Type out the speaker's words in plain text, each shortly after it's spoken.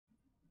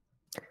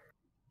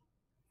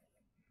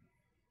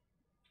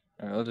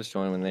Alright, I'll just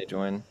join when they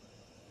join.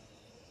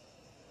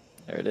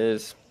 There it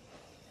is.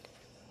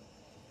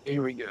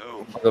 Here we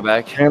go. I'll go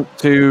back. Champ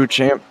 2,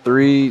 Champ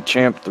 3,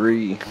 Champ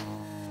 3.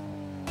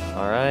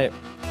 Alright.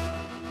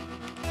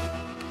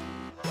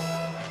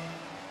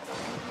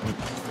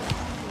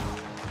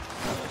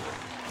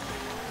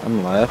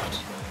 I'm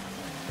left.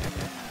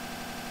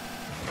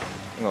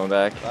 I'm going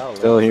back.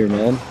 Still here,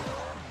 man.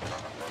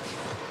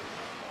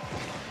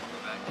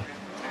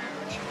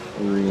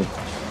 3.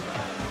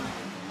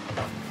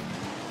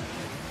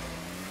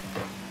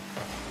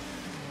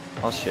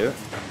 I'll shoot.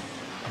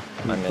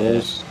 My mid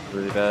is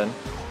really bad.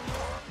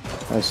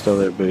 I still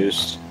there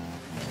boost.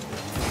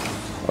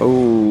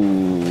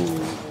 Oh.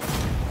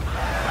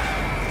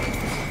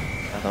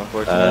 That's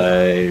unfortunate.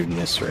 I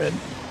misread.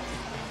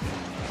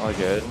 All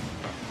good.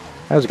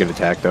 That was a good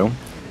attack, though.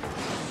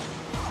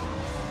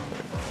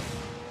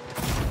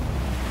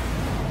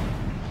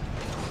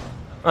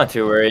 Not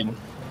too worried.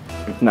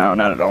 No,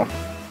 not at all.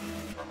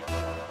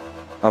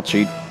 I'll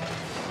cheat.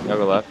 I'll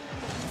go left.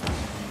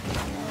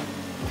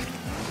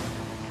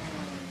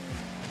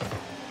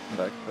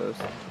 Back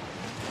post.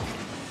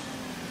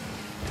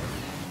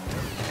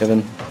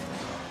 Kevin.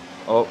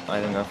 Oh, I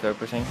didn't know if they were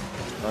pushing.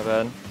 My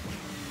bad.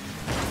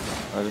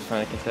 I was just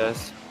trying to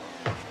contest.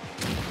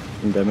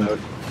 In demo.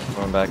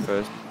 Going back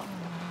post.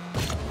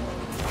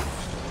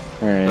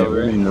 Alright, Over.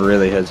 we're being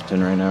really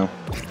hesitant right now.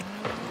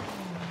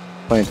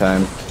 Plenty of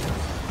time.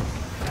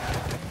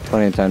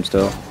 Plenty of time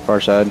still. Far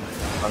side.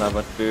 I don't have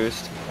much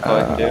boost. That's all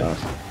I can do.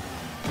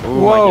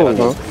 Ooh, Whoa. my god,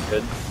 that's pretty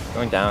good.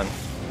 Going down.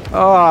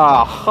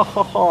 Oh,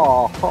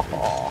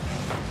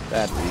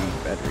 bad read,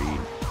 bad read.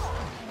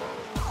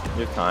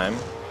 You have time.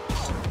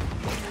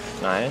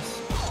 Nice.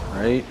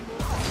 Right?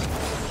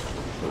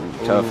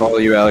 Tough. Follow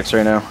you, Alex,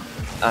 right now.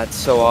 That's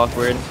so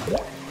awkward.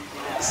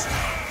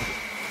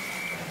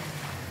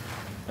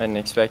 I didn't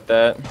expect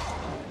that.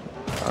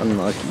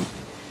 Unlucky.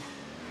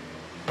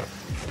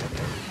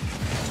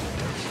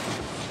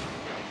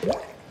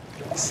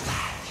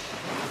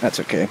 That's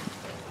okay.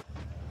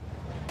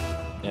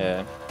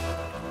 Yeah.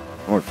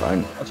 We're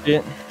fine. I'll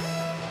cheat.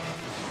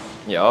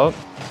 Yup.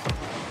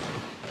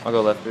 I'll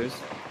go left boost.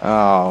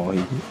 Oh,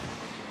 he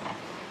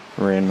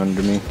ran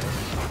under me.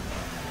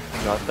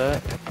 Got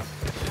that.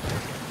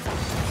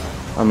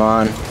 I'm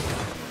on.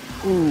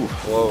 Ooh.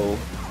 Whoa.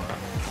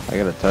 I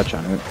got a touch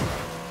on it.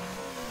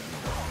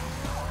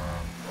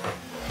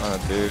 On a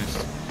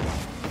boost.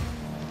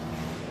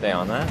 Stay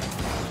on that.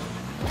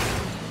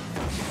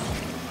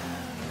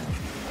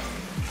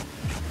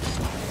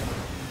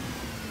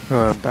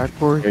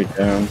 Backboard. Straight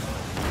down.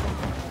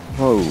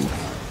 Whoa.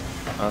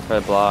 I'll try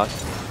to block.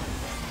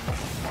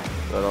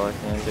 That's all I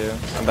can do.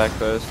 I'm back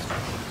post.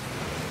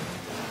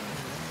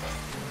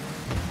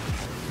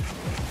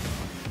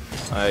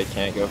 I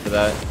can't go for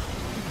that.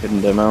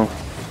 Hidden demo.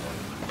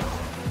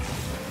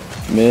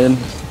 Mid.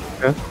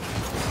 Okay.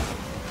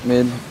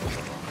 Mid.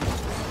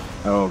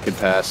 Oh, good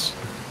pass.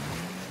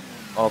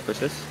 All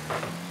pushes.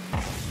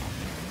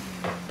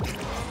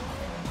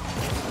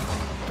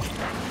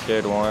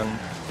 Scared one.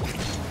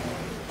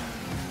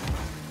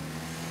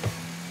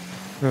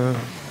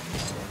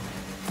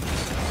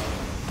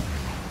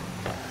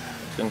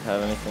 Shouldn't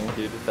have anything to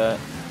do with that.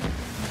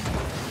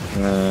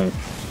 Good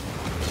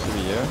for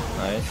you.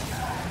 Nice.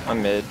 I'm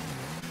mid.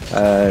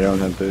 I don't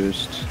have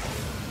boost.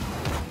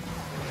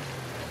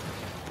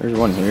 There's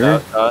one here.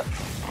 Shot.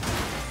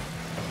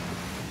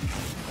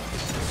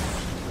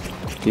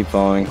 Keep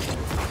falling.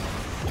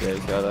 Yeah,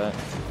 he's got that.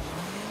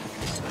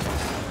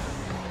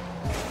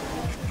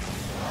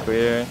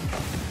 Clear.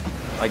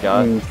 I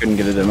got. Couldn't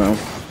get a demo.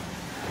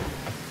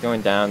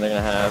 Going down, they're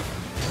gonna have.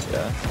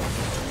 Yeah.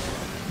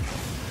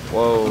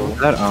 Whoa. Is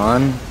that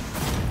on?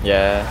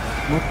 Yeah.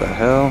 What the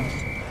hell?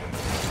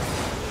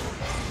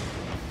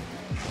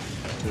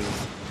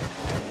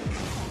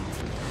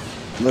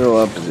 Little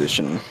up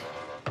position.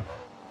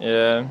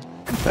 Yeah.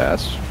 Good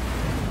pass.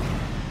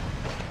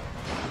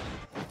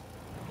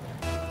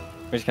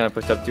 We just kind of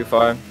pushed up too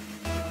far.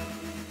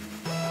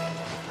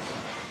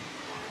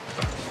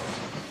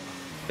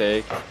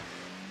 Fake.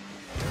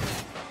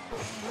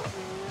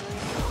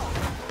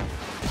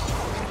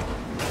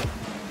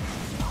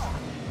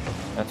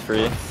 That's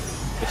free.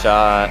 Good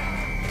shot.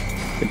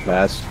 Good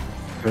pass.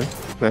 Okay,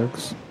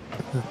 thanks.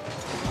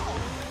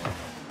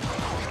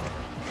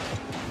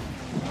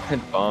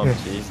 Good bump,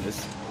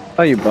 Jesus.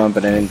 Oh, you bump,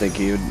 but I didn't think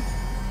you'd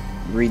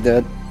read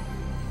that.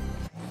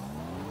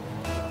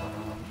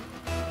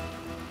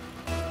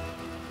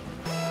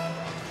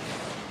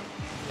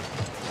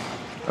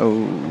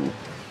 Oh.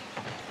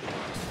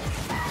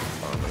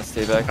 I'm gonna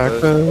stay back Back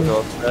close. then. I'll go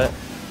up to that.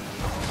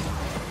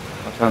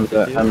 I'll try to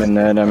get you. I'm in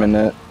net, I'm in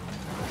net.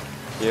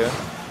 Yeah.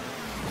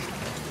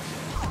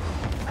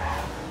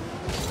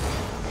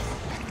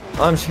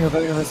 I'm just gonna go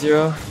back on a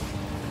 0.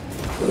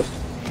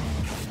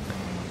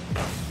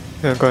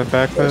 Yeah, going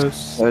back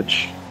post.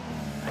 Touch.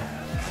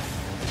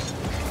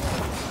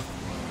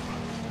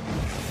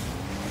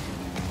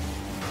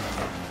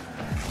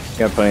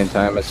 Got plenty of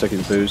time. I took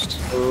his boost.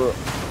 Ooh.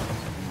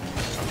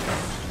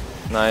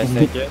 Nice,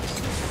 thank you.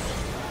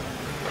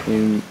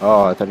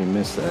 Oh, I thought he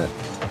missed that.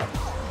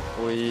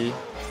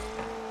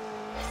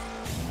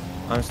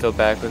 I'm still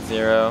back with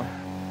 0.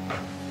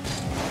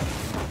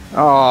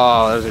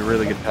 Oh, that was a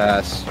really good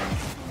pass.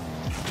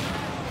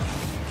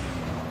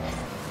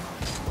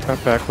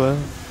 Got back low.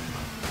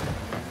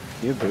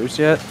 You have boost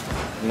yet?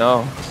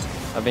 No.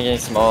 I've been getting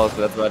smalls,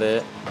 but that's about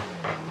it.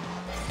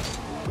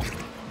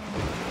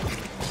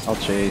 I'll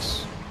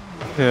chase.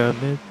 Yeah,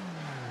 mid.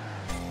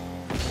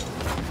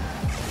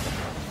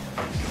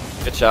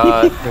 Good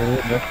shot.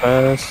 No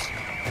pass.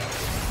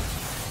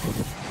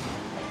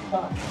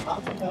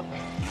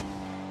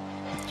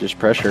 Just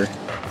pressure.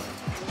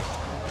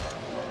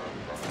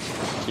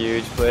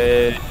 Huge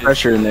play.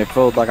 Pressure and they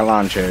fold like a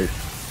lawn chair.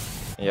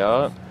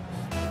 Yup.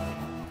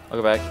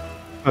 I'll go back.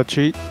 I'll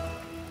cheat.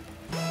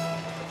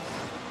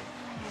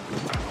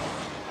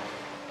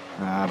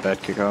 Bad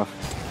kickoff.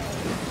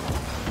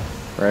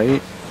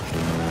 Right?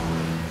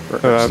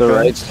 Still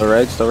right, still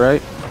right, still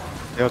right.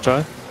 Yeah, I'll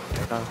try.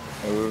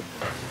 Ooh.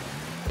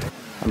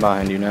 I'm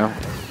behind you now.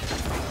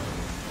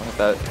 Not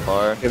that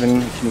far.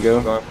 Kevin, can you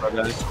go? Going for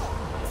back.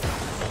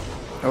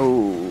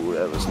 Oh,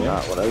 that was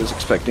not what I was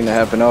expecting to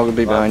happen. I'll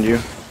be behind you.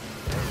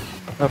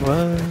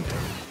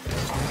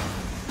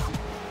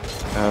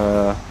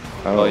 Oh,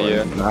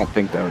 you. I did not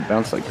think that would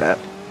bounce like that.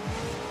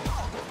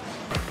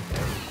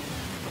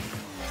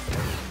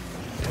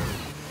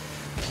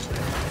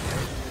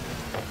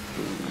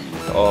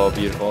 Oh,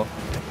 beautiful.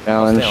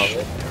 Challenge. Stay on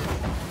it.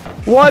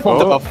 What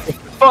Oh. the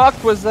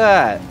fuck was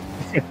that?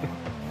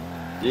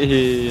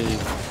 Jeez.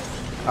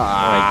 Oh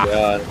Ah, my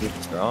god, he's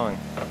strong.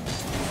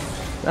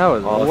 that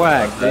was Oh,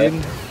 whack, fuck that.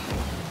 dude.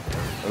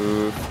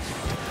 Ooh.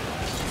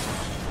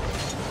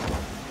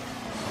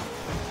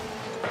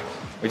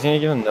 We just need to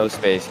give him no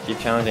space. Keep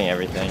challenging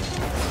everything.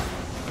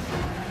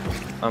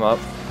 I'm up.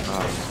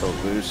 Oh, still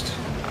boost.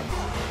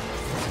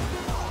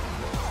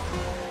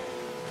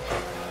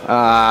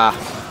 Ah,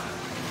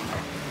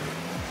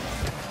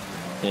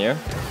 Can you?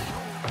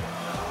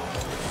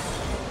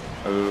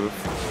 Ooh.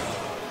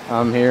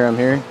 I'm here, I'm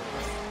here.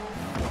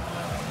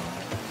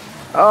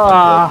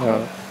 Ah,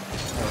 No.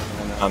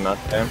 I'm not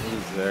there.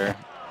 he's there.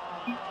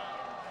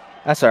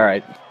 That's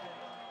alright.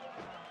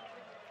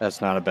 That's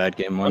not a bad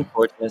game one.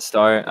 Unfortunate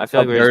start. I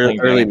feel like we were early,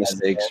 just playing early very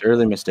mistakes, bad.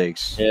 early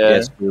mistakes. Yeah.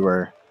 Yes, we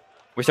were.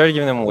 We started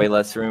giving them way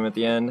less room at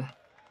the end.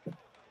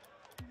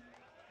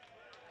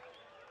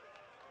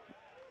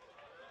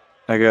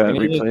 I got We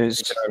need to replays.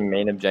 make it our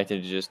main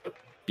objective to just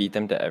beat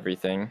them to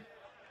everything.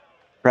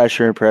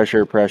 Pressure,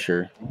 pressure,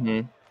 pressure.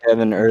 Mm-hmm.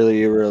 Kevin, early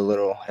you were a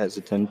little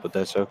hesitant, but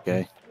that's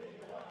okay.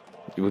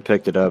 We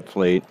picked it up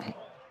late.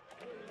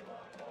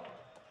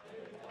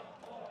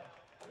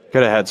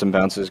 Could have had some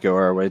bounces go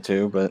our way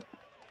too, but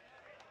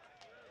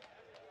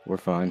we're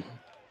fine.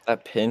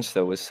 That pinch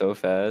though was so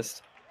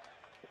fast.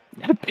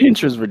 That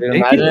pinch was Dude,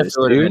 imagine if ridiculous, it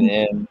would have dude. been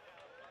in.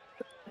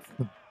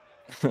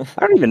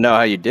 I don't even know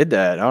how you did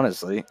that,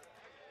 honestly.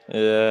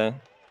 Yeah.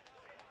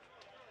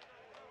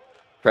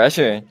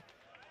 Pressure.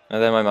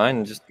 And then my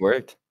mind just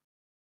worked.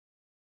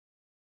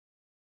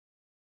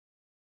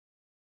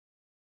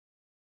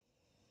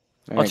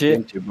 All I'll right, cheat.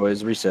 game 2,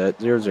 boys. Reset.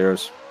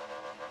 0-0s.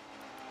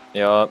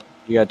 Yup.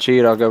 You got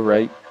cheat, I'll go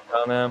right.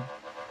 Oh man.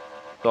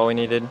 That's all we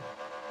needed.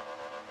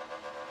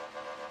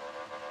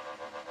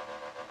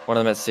 One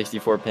of them at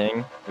 64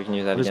 ping. We can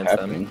use that What is against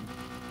happening? them.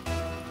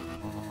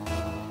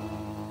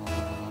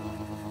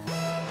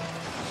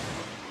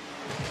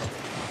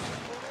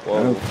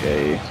 Whoa.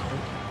 Okay.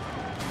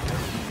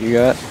 You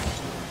got?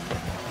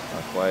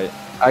 Not quite.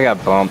 I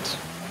got bumped.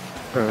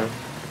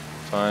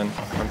 Fine.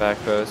 I'm back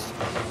post.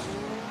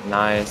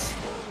 Nice.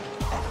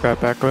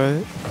 Got back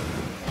right.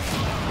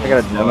 I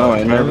got a demo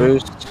and a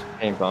boost.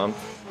 Getting bumped.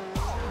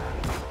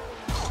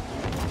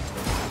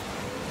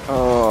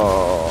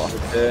 Oh.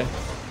 Okay.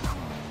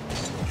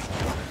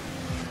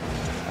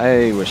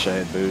 I wish I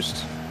had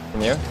boost.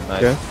 Can you?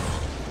 Nice. Yeah.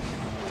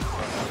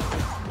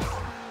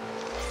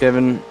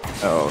 Kevin.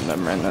 Oh,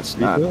 never mind. That's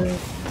not.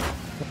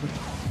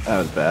 That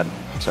was bad.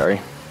 Sorry.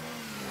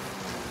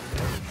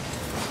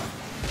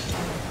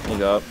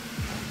 He's up.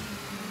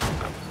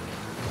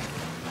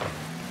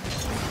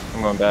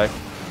 I'm going back.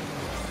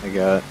 I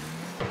got.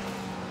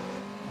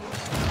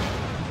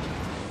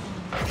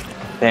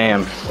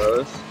 Damn.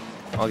 Close.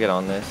 I'll get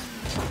on this.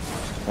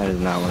 That is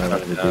not what I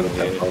wanted to do with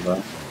that Dude. ball,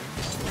 though.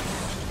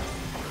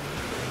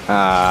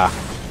 Ah.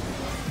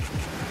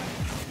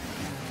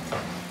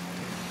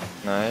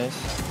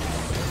 Nice.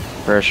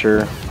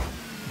 Pressure.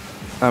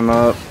 I'm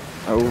up.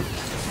 Oh.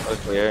 That was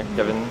clear.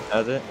 Kevin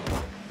has it.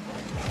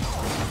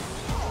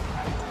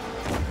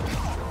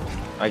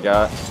 I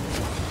got.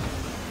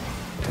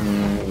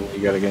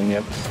 You got again,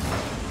 yep.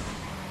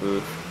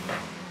 Oof.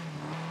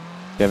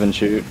 Kevin,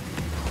 shoot.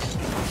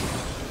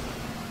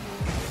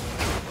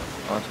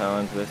 I'll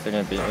challenge this. They're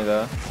gonna beat me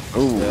though.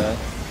 Ooh. Yeah.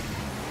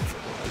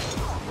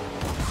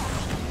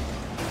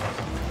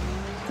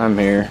 I'm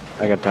here.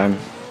 I got time.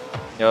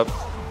 Yup.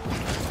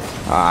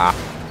 Ah.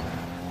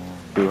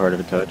 Too hard of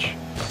a touch.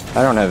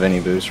 I don't have any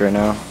boost right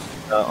now.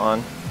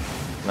 On.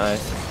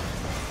 Nice.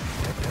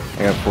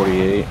 I got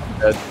 48.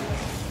 Dead.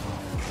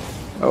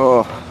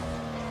 Oh,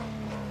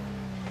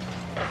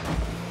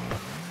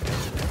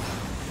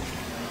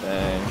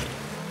 Dang.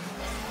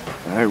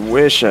 I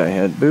wish I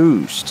had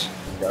boost.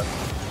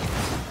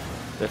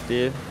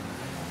 50.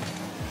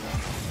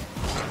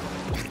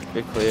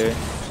 Good clear.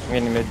 I'm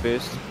getting mid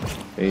boost.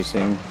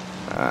 Facing.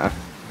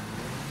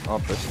 I'll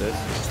push this.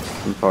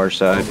 I'm far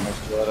side.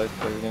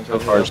 Go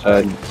far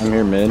side. I'm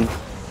here mid.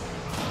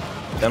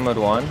 Demoed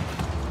one.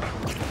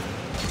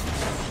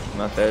 I'm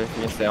not there. If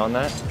you can stay on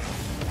that.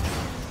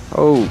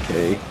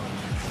 Okay.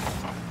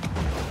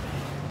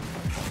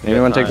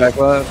 Anyone take back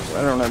left?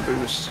 I don't have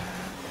boost.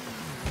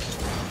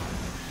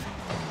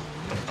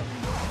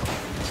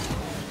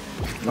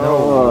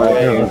 No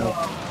way.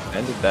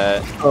 Ended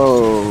that.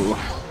 Oh.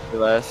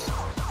 Less.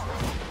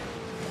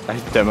 I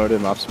demoed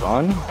him off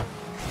spawn.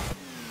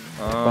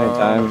 Playing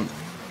time.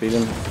 Beat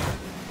him.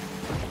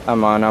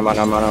 I'm on.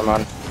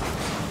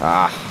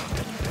 Ah.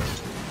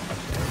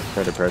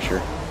 Credit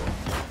pressure.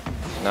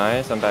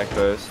 Nice. I'm back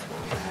post.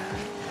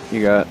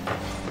 You got.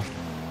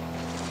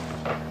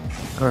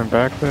 Going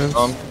back this.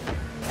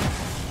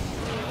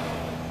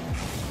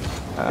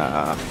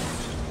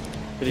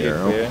 Pretty good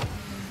Hero. clear.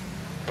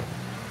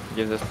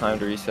 Gives us time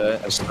to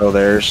reset. It's still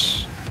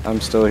theirs.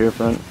 I'm still here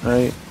front,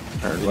 right?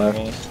 Or left.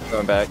 Me.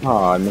 Going back.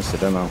 Oh, I missed the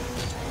demo.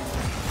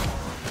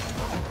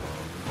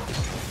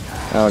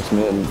 Alex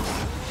mid.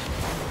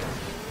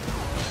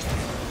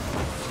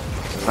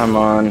 I'm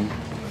on.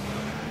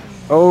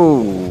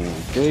 Oh,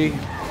 okay.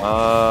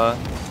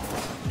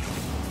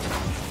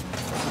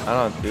 I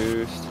don't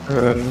boost.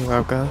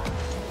 Okay.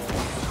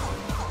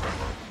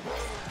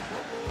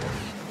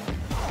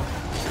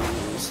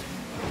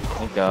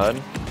 Thank God.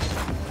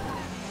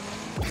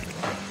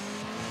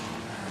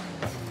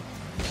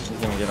 He's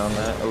gonna get on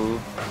that. Ooh.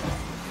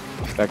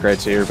 Back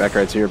right's here, back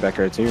right's here, back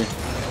right's here.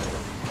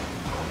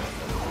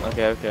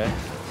 Okay, okay.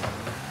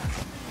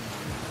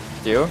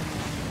 Do?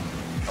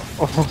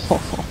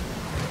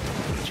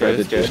 Tried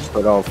to Good, just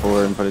put all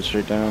four and put it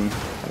straight down.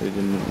 I did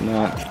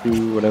not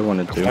do what I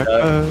wanted Back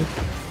to.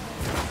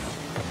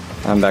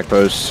 I'm back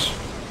post.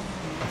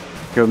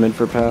 Go mid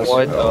for pass.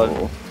 What?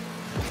 Oh.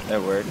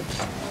 That worked.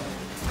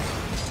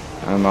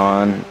 I'm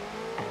on.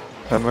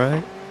 I'm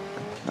right.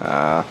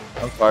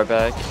 I'm far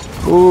back.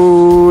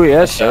 Ooh,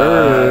 yes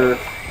sir.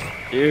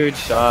 Huge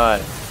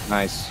shot.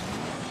 Nice.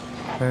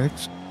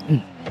 Thanks.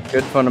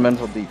 Good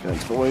fundamental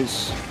defense,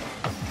 boys.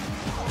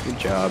 Good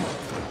job.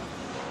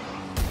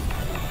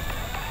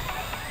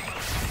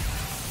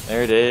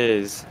 There it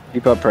is.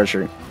 Keep up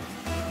pressure.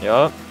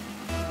 Yup.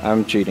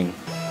 I'm cheating.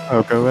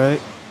 Oh, go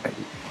right.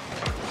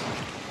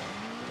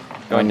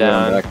 Going I'm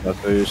down. Back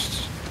up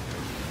boost.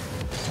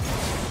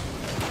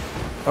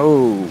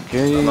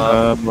 Okay. I'm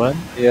up. What?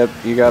 Yep,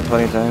 you got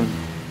plenty of time.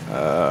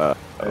 I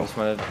just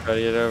wanted to try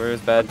to get over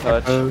his bad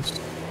touch.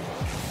 Post.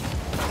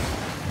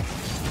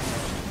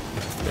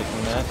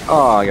 Taking that.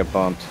 Oh, I got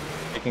bumped.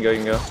 You can go,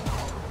 you can go.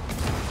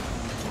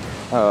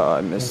 Oh,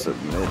 I missed the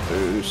mid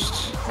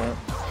boost. Yep.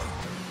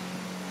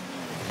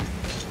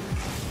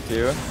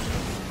 Two.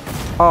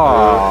 Oh,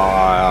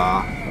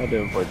 I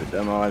did avoid the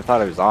demo. I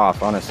thought it was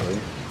off, honestly.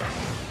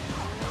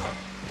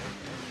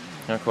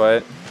 Not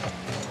quite.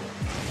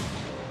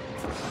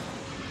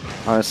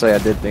 Honestly, I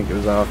did think it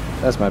was off.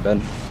 That's my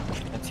bad.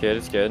 It's good,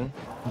 it's good.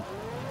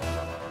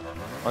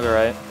 I'll go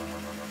right.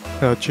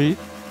 No cheat.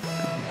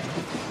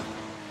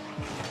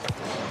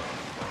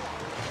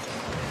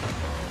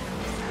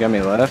 You got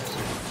me left.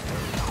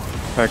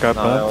 Back up.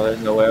 No,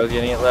 there's no way I was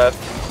getting it left.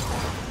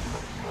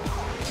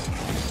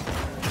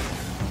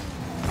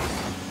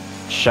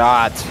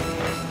 Shot.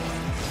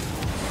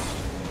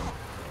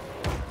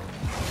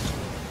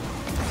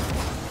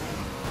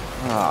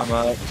 Ah, I'm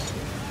up.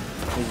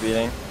 He's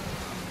beating.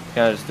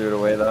 Kinda just threw it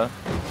away though.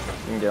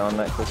 You can get on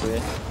that quickly.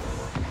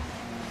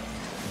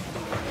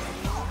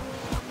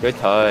 Good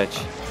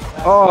touch.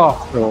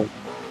 oh. Oh.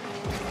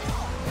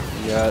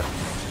 You got.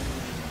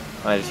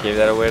 I just gave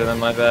that away to them,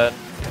 my bad.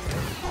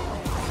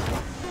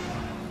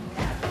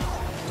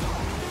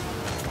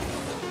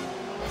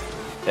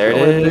 There it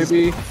is.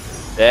 Baby.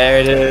 There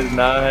it is.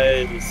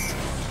 Nice.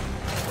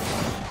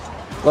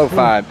 Low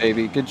five,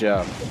 baby. Good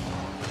job.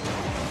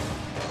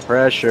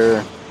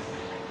 Pressure.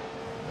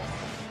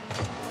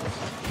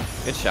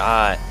 Good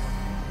shot.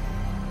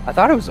 I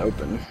thought it was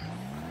open.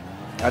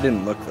 I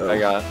didn't look though. I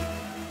got.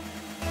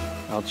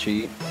 I'll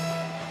cheat.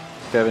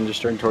 Kevin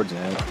just turned towards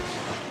net.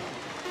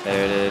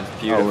 There it is. Oh,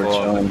 Beautiful. we're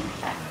chilling.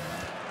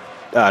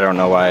 I don't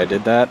know why I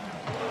did that.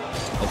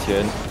 That's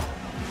good.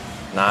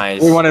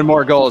 Nice. We wanted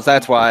more goals,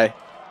 that's why.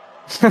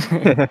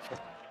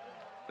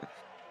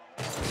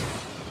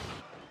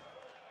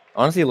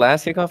 Honestly,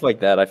 last kickoff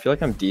like that, I feel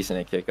like I'm decent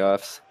at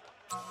kickoffs.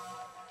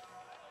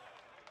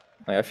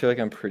 Like, I feel like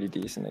I'm pretty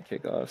decent at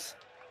kickoffs.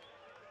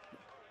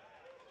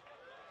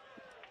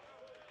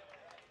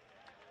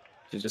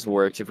 It just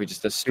works if we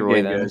just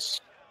destroy them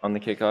on the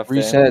kickoff.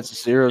 Resets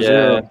 0-0.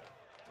 Yeah.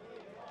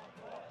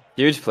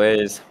 Huge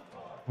plays.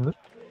 What?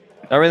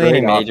 Not really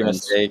any Great major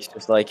offense. mistakes,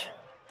 just like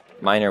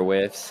minor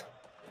whiffs.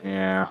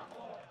 Yeah.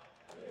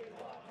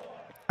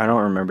 I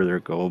don't remember their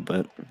goal,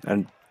 but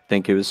I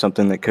think it was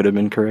something that could have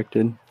been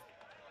corrected?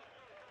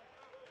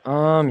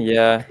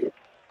 Yeah.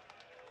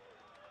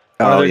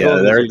 One of Oh their yeah, goals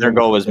was their using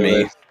goal was me.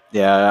 list.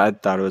 Yeah, I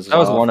thought it was That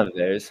was off. one of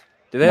theirs.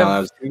 Do they No, have that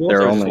was two goals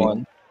their or just only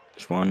one?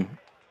 just one.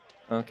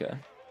 Okay.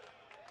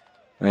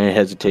 I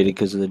hesitated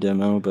because of the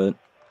demo, but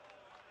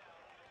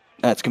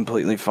that's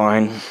completely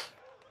fine.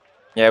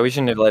 Yeah, we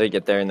shouldn't have let it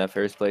get there in the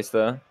first place,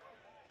 though.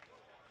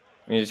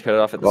 We just cut it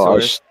off at the Well,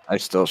 source. I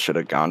still should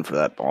have gone for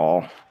that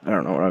ball. I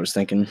don't know what I was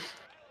thinking.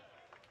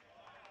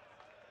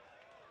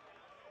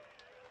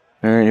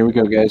 All right, here we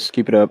go, guys.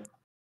 Keep it up.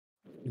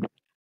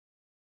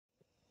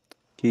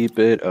 Keep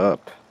it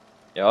up.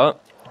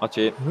 Yup. I'll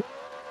cheat.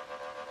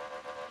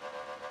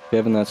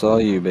 Kevin, that's all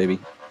you, baby.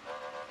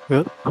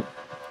 Yep.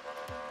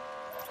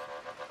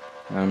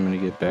 I'm going to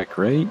get back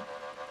right.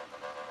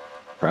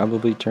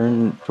 Probably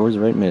turn towards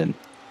the right mid.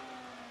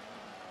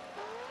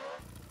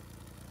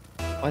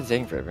 Why is it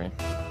taking forever?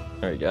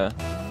 There we go.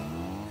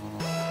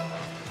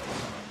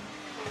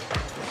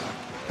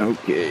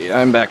 Okay,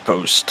 I'm back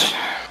post.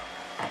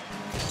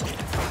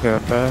 Yeah,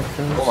 back.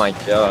 Oh my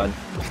god.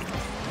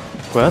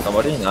 What?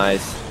 Somebody?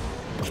 Nice.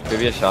 Could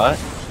be a shot?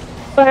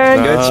 Good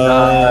Nice.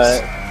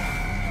 shot.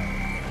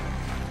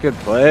 Good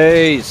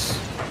place.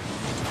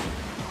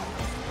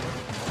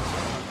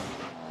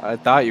 I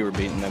thought you were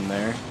beating them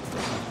there.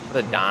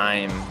 What a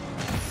dime.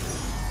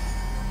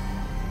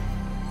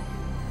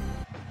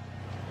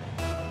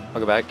 I'll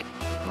go back.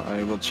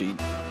 I will cheat.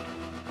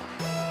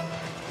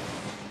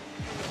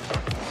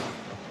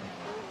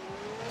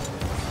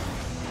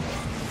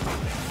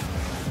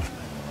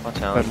 I'll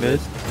challenge mid.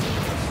 this.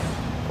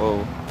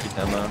 Whoa. Keep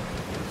demo.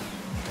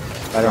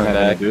 I don't Going have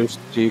back. any boost.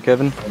 Do you,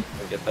 Kevin?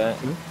 Get that.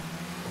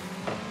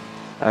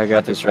 I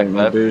got That's this a right back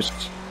mid boost.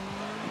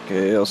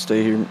 Okay, I'll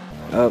stay here.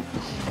 Up.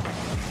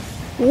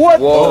 What?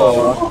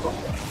 Whoa.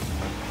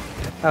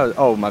 That was,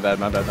 oh, my bad.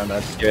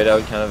 Good, I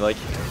was kind of like,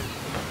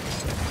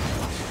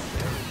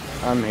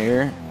 I'm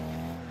here.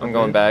 I'm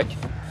going back.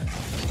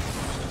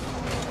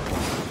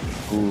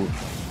 Ooh.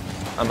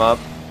 I'm up.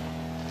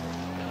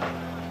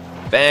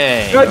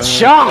 Bang. Good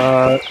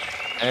shot!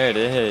 There it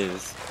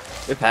is.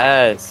 Good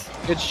pass.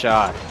 Good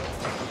shot.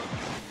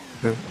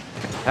 Yeah.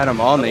 Had him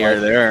all in the air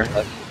there.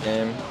 That's the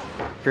game.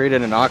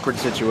 Created an awkward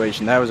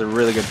situation. That was a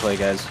really good play,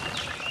 guys.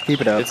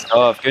 Keep it up. Good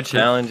stuff. Good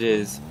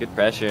challenges. Good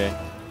pressure.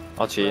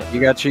 I'll cheat.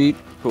 You got cheat?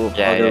 Cool.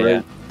 Yeah, I'll go yeah,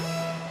 right.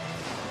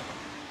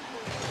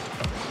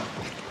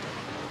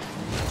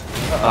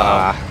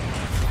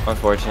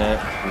 Unfortunate.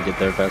 We'll get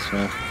there fast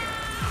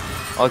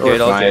enough. All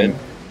good, all fine. good.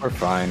 We're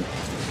fine.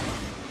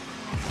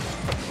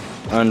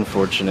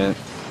 Unfortunate.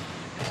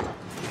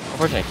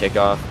 Unfortunate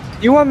kickoff.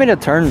 You want me to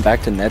turn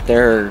back to net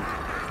there? Or...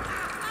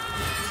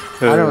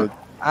 I don't.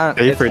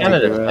 Pay It's for it kinda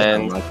to do it.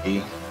 depends.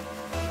 unlucky.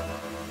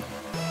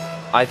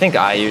 I think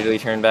I usually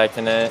turn back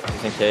to net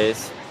just in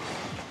case.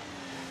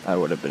 I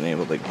would have been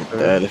able to get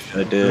that if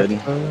I did.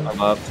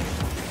 I'm up.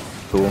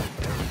 Cool.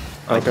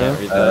 I Okay. can't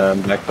read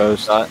that. Back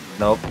post. Shot.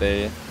 Nope,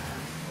 they.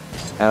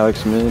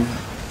 Alex mid.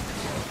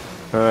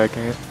 I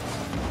can't.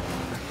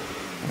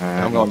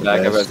 I'm going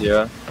back. I've got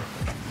 0.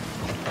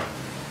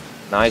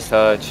 Nice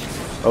touch.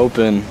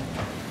 Open.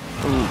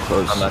 Ooh,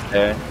 close. I'm not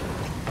there.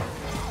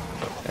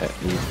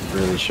 You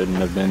really shouldn't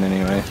have been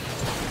anyway.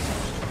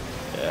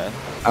 Yeah.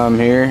 I'm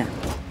here.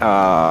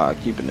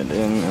 Keeping it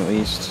in at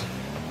least.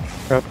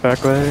 Got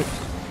back right.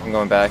 I'm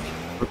going back.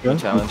 Okay.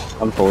 Challenge.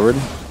 I'm forward.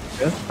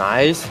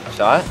 Nice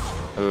shot.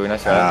 Ooh,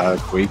 nice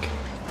shot. Weak.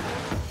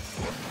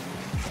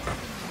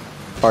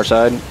 Far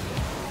side.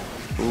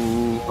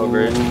 Ooh.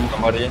 Over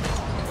somebody.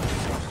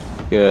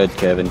 Good,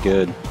 Kevin.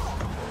 Good.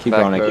 Keep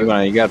Back on it. row. Keep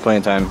on it. You got plenty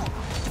of time.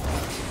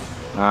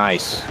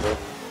 Nice.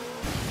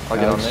 I'll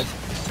get on Alex. this.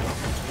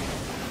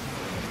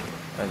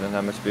 I don't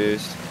have much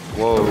boost.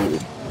 Whoa.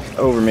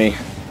 Over me.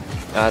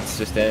 That's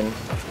just in.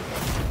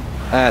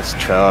 That's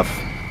tough.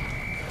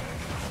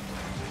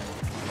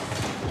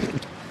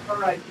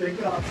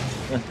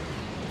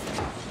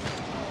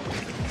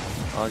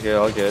 All good,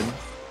 all good.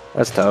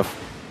 That's tough.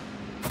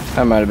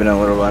 I might have been a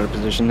little out of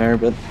position there,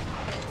 but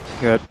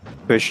Got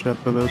pushed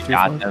up a little too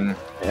Got far. them.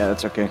 yeah,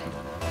 that's okay.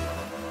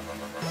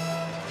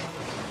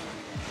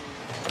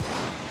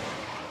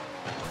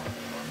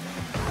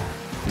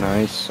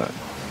 Nice.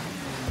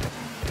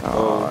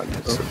 Oh,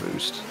 that's a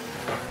boost.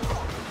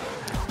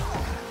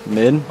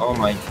 Mid. Oh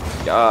my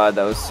god,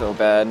 that was so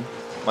bad.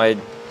 My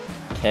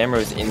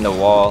camera's in the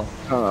wall.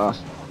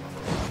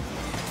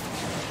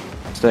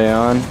 Stay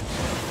on.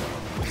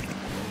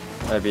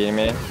 They're beating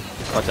me.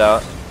 Watch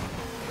out.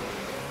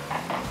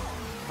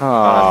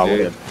 Oh,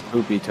 dude. what a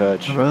poopy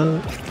touch.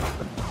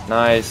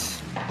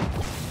 Nice.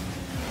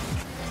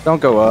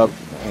 Don't go up.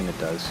 I mean, it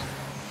does.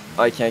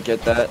 I can't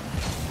get that.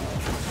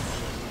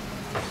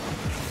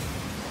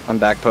 I'm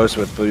back post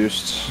with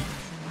boosts.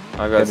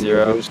 I've got Getting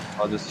 0. boost.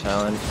 I'll just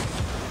challenge.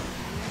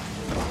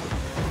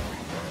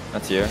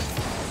 That's you.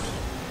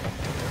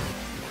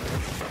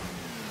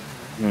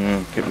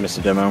 Couldn't miss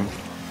a demo.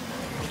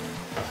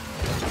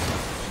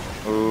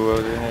 Ooh, I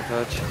was gonna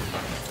touch.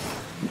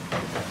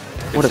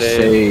 Good What a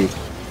save.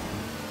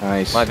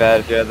 Nice. My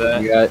bad if you had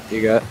that.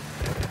 You got.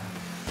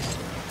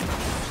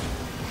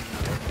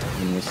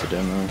 missed the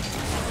demo.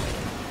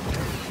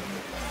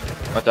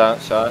 Watch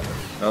out, shot.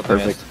 Nope, I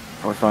Perfect. missed.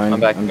 We're fine. I'm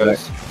back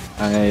close.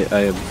 I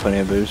have plenty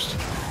of boost.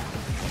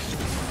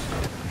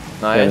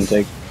 Kevin, Nice.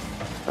 take.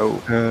 Oh.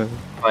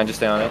 Fine, just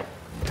stay on it.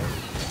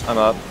 I'm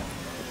up.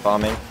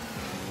 Bombing.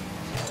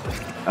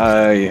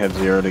 You have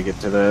 0 to get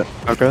to that.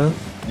 Okay.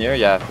 Near?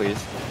 Yeah,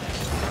 please.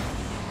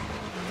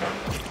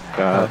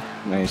 God,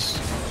 nice.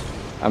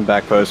 I'm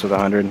back post with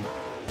 100.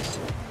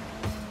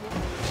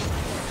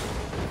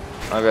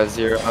 I've got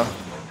 0.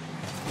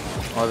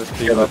 I'll just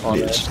keep up on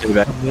it. Stay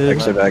back.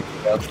 Stay back.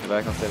 I'll stay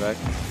back, I'll stay back.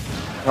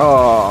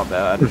 Oh,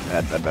 bad.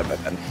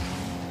 Bad.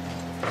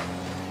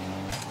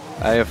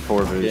 I have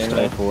 4 boost. Yeah,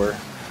 I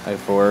have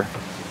 4.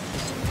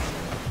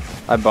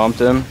 I bumped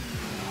him.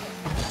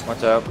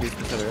 Watch out, please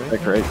consider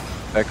it.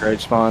 Back right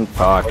spawn.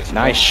 Fuck.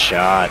 Nice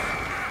shot.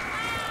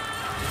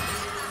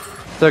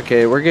 It's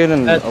okay. We're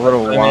getting That's a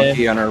little what I wonky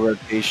mean. on our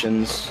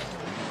rotations.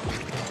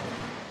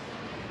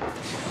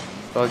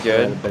 It's all Had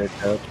a good. better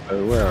touch, but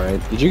we're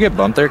alright. Did you get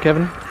bumped there,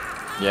 Kevin?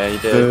 Yeah, you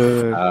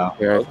did. Oh,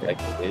 Here,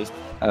 at least.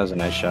 that was a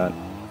nice shot.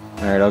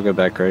 Alright, I'll go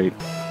back right.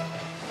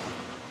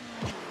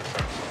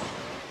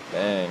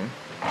 Dang.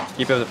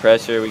 Keep up the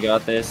pressure, we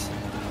got this.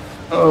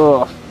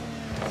 Oh.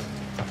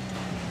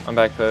 I'm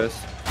back post.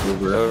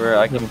 Over. Over,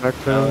 I can Back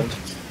challenge.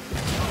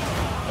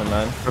 And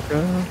then,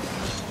 Okay.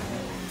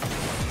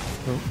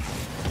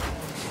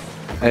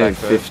 I have Back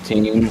foot.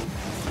 15.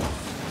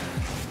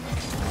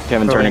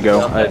 Kevin, turn to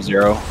go. I have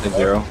 0.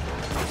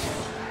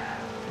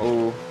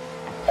 oh,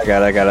 I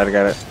got it.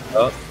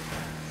 up.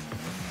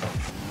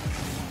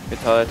 Good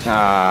touch.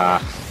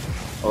 Ah.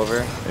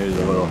 Over. It was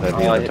a little heavy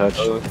Oh, on I the hit touch.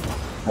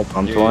 both. I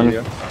bumped You. one.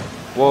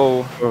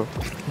 Whoa. Oh.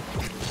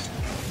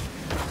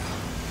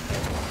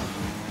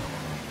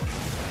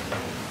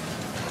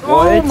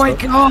 Oh my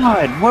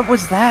god! What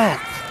was that?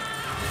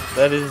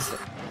 That is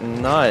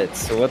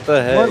nuts. What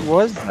the heck? What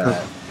was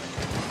that?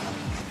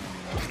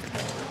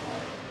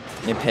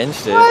 You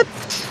pinched it. What?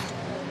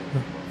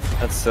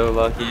 That's so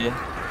lucky.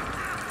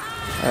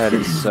 That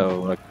is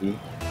so lucky.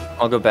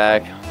 I'll go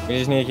back. We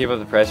just need to keep up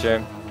the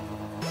pressure.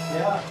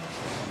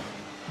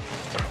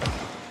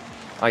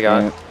 I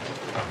got it.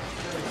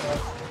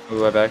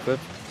 Ooh, I backflip.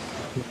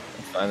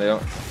 It's fine, they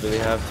don't really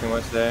have too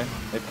much there.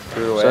 They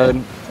threw it away.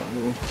 Side.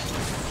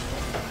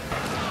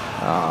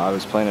 Ah, I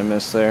was playing a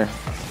miss there.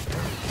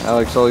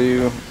 Alex, all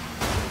you.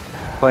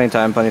 Plenty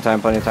time.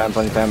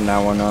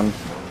 Now 1 on.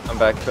 I'm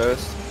back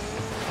post.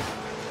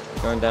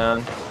 Going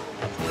down.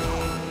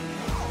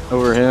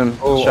 Over him.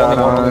 Oh, Shot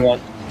only on.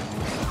 one.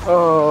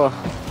 Oh.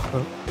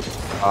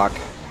 Fuck.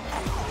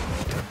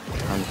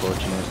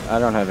 Unfortunate. I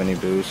don't have any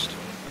boost.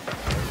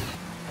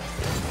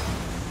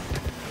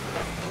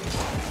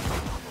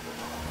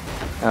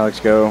 Alex,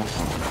 go.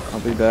 I'll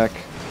be back.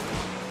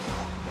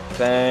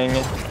 Bang.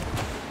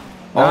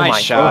 Oh Nice my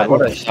shot. God,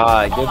 what a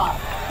shot.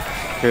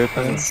 Good. Good.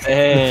 That's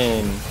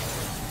insane.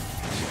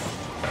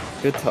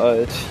 Good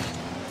touch.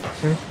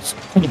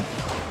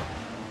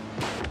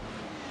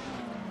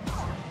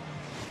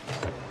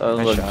 That was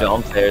a Nice little shot.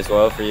 jump there as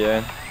well for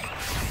you.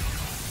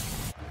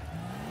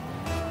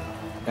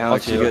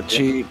 Alex, Okay, you got okay.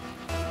 cheat.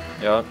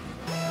 Yup.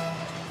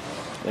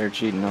 They're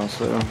cheating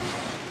also.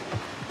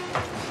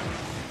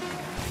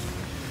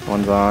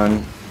 One's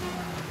on.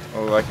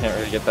 Oh, I can't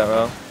really get that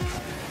well.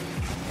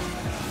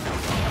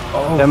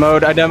 Oh.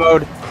 I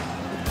demoed.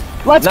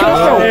 Let's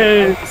go!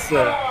 Nice.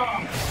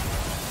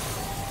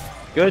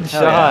 Good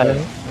Hell shot.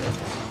 yeah.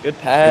 Good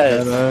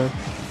pass.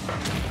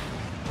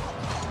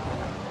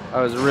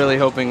 I was really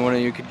hoping one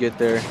of you could get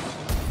there.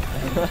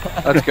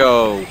 Let's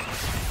go.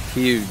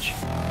 Huge.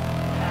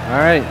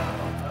 Alright.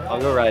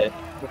 I'll go right.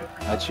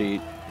 I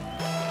cheat.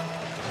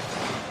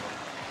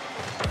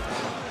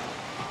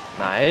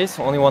 Nice.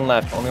 Only one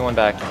left. Only one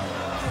back.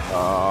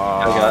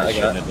 Oh, I I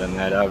shouldn't got. have done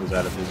that. I was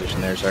out of position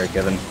there. Sorry,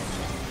 Kevin.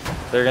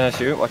 They're gonna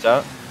shoot. Watch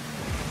out.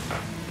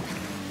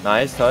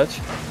 Nice touch.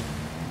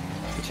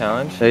 Good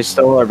challenge. They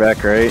still are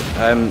back, right?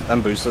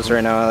 I'm boostless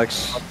right now,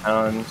 Alex. I'll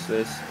challenge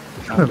this.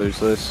 I'm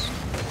boostless.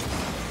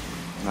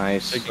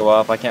 Nice. Should go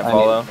up. I can't I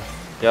follow.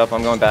 Yup,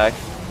 I'm going back.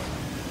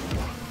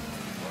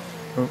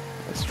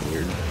 That's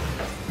weird.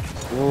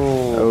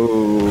 Ooh.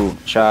 Oh,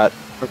 shot.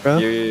 Okay.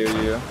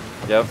 You.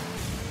 Yep.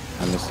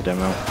 I missed the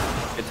demo.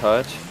 Good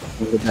touch.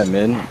 Look at that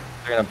mid. They're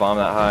gonna bomb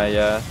that high.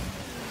 Yeah.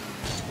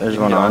 There's You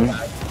can one get on.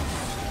 that.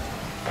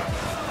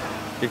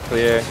 Good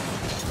clear.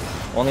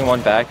 Only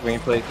one back. We can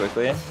play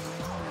quickly.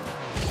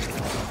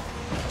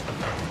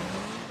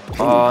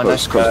 Oh,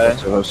 nice guy.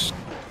 close.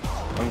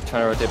 I'm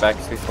trying to rotate back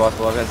as quick as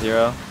possible. I've got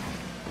 0.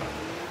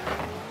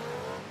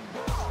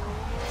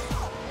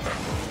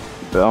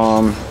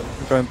 I'm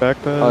Going back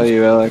follow pass.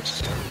 you,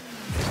 Alex.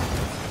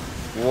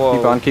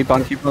 Whoa. Keep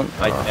on.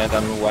 I can't.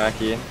 I'm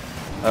wacky.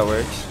 That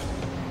works.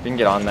 We can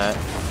get on that.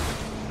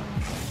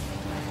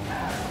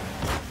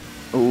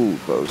 Ooh,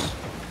 close.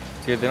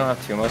 Dude, they don't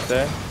have too much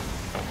there.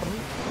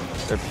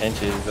 They're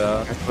pinches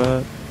though. Back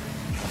that.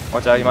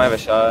 Watch out, you might have a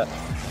shot.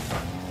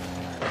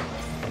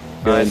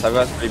 Good. Nice, I've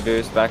got 3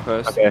 boosts, back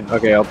post.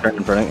 Okay, I'll turn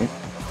in front of you.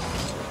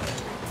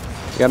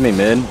 You got me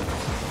mid.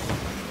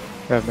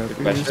 have no Good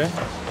boost. pressure.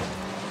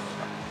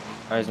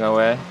 There's no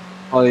way.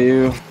 All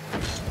you.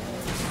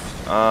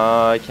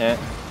 I can't.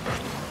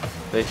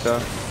 Fake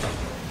though.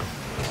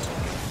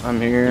 I'm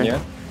here.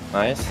 Yeah.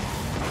 Nice.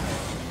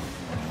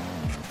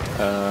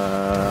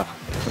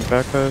 Some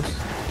back post.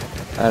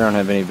 I don't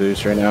have any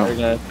boost right now. We're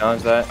gonna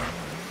challenge that.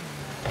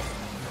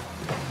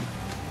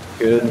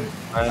 Good.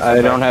 Nice, I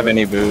back don't have foot.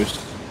 any boost.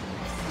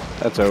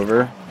 That's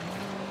over.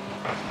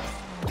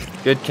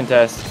 Good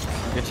contest.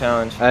 Good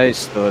challenge. I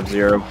still have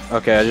 0.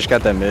 Okay, I just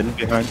got that mid.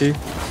 Behind you.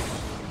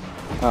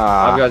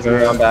 Ah, I've got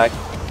 0. I'm back.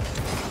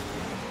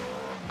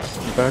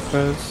 Some back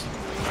post.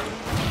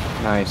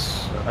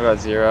 nice. I got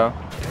 0.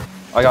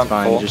 I got That's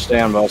fine. full. Just stay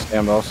on ball, stay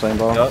on ball, stay on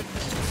ball. Yep.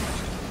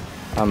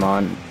 I'm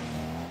on.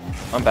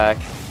 I'm back.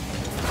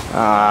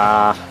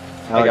 Ah,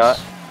 I got.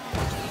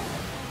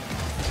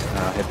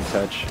 hippie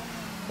touch.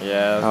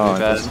 Yeah, that Oh, was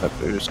that's pretty that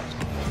boost.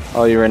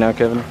 All you right now,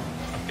 Kevin?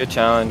 bad. Good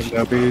challenge.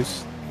 No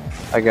boost.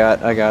 I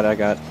got.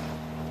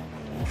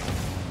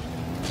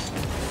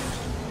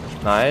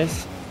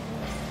 Nice.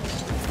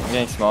 I'm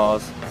getting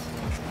smalls.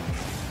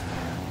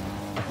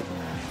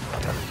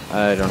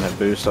 I don't have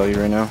boost. All you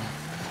right now?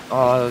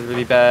 Oh, that was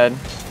really bad.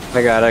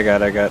 I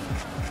got.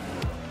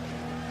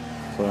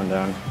 Slowing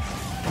down.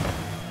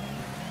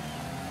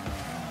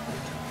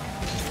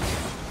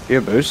 You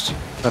have boost?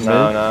 I'm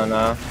No, mid.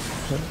 no.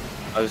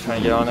 I was just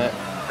trying to get on it.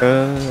 I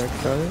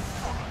got it.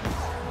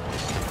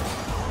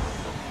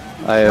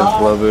 I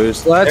have low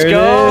boost. Let's There it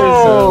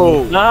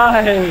go! is.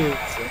 Nice.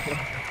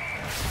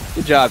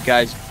 Good job,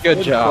 guys.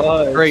 Good job.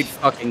 clutch. Great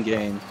fucking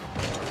game.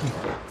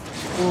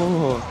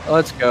 Ooh.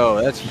 Let's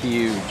go. That's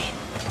huge.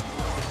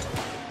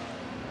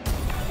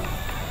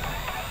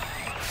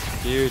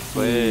 Huge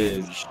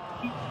plays. Huge.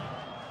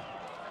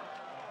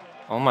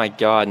 Oh my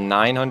god,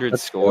 900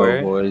 Let's score.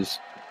 go, boys.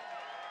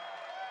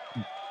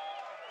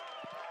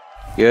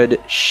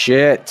 Good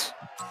shit.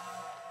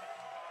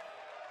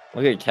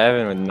 Look at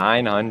Kevin with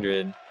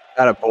 900.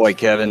 Atta boy,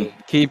 Kevin.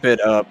 Keep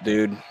it up,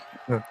 dude.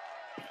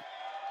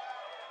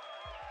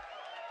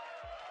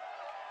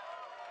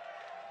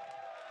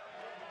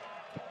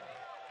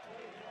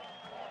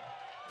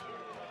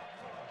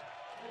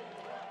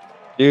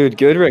 Dude,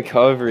 good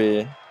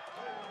recovery.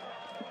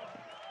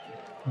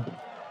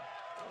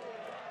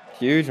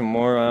 Huge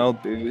morale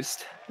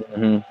boost.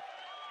 We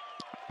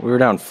were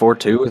down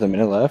 4-2 with a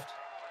minute left.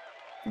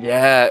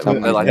 Yeah,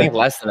 Something like I think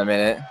less than a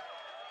minute.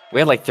 We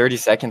had like 30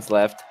 seconds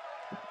left.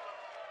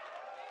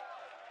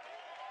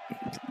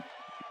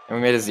 And we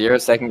made a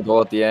 0-second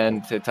goal at the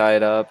end to tie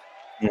it up.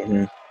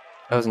 That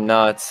was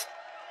nuts.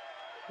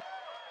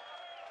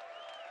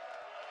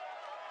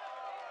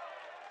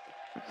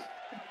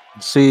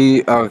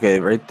 See, okay,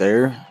 right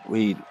there,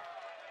 we're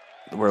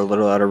a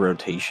little out of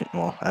rotation.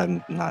 Well,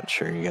 I'm not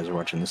sure you guys are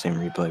watching the same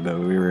replay, but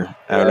we were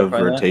out of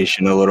probably not.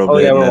 rotation a little Oh,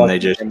 bit, yeah, and we're then they watching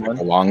the just same took one.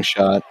 a long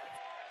shot.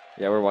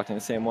 Yeah, we're watching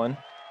the same one.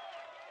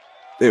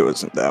 It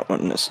wasn't that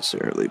one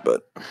necessarily,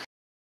 but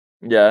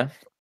Yeah.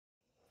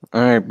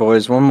 all right,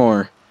 boys, one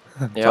more.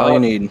 That's Yeah, all you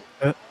need.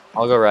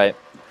 I'll go right.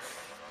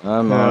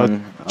 I'm Yeah,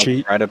 on.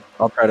 cheat.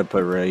 I'll try to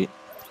put right.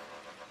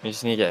 We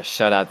just need to get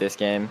shut out this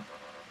game.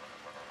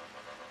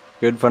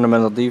 Good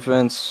fundamental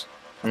defense.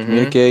 Mm-hmm.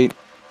 Communicate.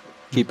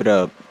 Keep it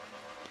up.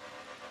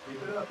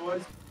 Keep it up,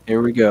 boys.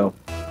 Here we go.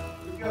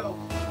 Here we go.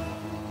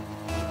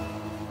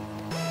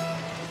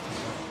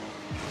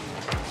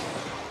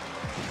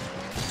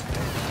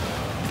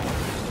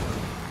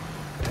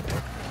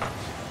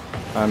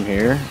 I'm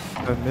here.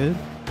 I'm mid.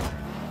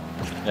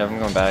 Yeah, I'm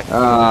going back.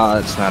 Ah,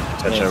 it's not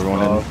the touch Yeah,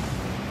 everyone in.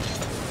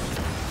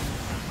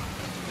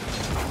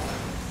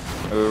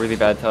 Oh, really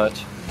bad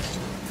touch.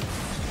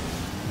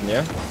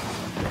 Yeah?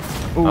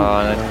 Ooh.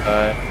 Oh, nice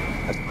try.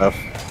 That's tough.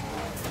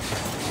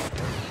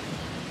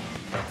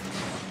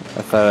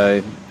 I thought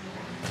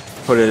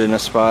I put it in a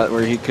spot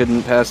where he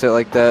couldn't pass it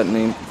like that, and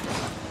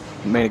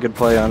he made a good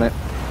play on it.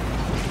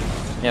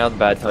 Yeah, that was a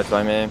bad touch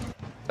by me.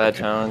 Bad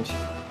challenge.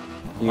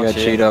 You I'll got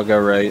cheat. cheat, I'll go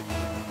right.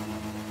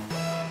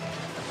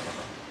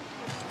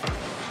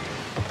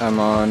 I'm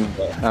on.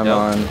 I'm Yep.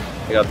 on.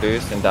 I got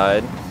boost and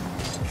died.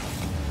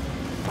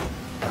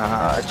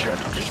 Ah, I tried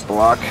to just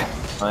block.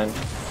 Fine.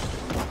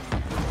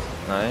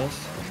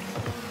 Nice.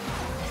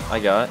 I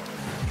got.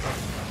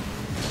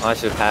 Oh, I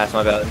should have passed,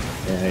 my bad.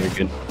 Yeah, you're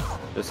good.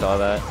 Just saw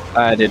that.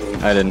 I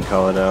didn't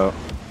call it out.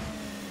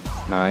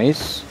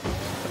 Nice.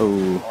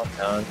 Oh, All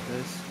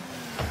challenges.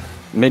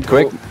 mid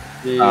quick.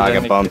 Dude, Ah, I I'm got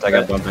gonna bumped. keep I got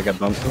that. bumped. I got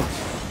bumped.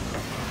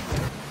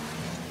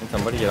 Can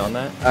somebody get on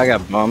that? I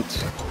got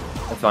bumped.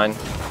 That's fine.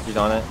 He's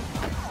on it.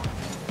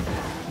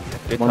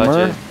 Good One more.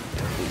 touches.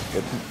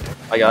 Good.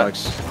 I got.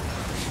 Alex.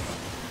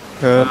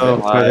 Oh,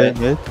 Wide.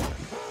 mid.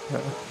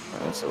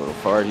 That's a little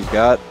far. He's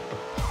got.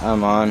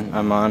 I'm on.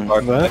 I'm on.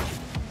 Far Back.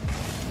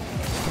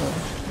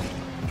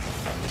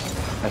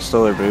 I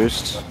stole her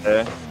boost.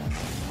 there.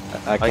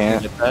 I I can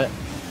can't. get that.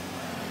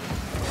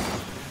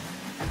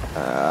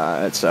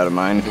 It's out of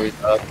mine. He's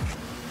up.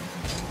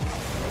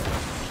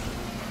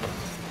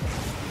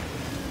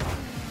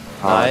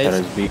 Oh, I thought I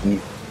Nice. was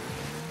beaten.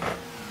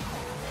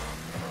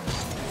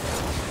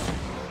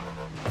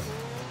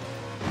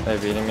 They're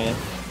beating me.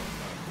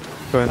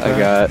 Going I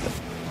back. got.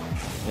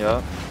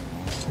 Yup.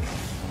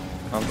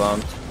 I'm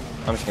bumped.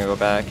 I'm just gonna go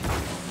back.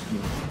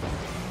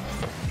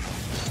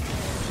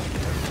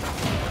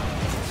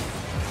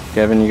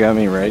 Kevin, you got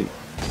me right.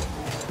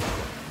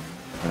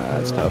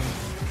 That's tough.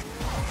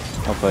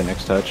 I'll play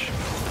next touch.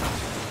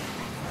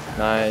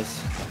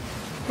 Nice.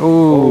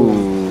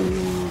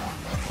 Ooh.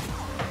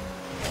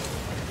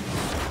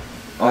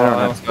 Oh, I don't I have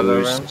almost got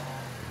over boost. him.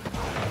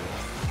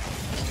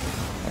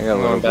 I got a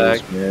I'm little going back.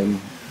 boost mid.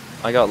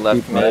 I got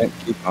left Keep on mid. it.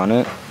 Keep on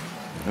it.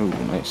 Ooh,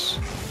 nice.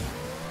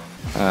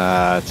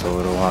 It's a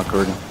little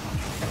awkward.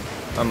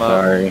 I'm up.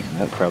 Sorry,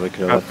 that probably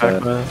could have Got left back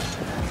that. left.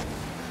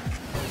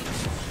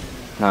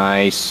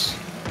 Nice.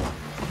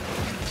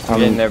 I'm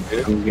getting their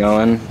boot. I'm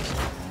going.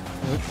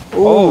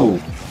 Oh! Ooh,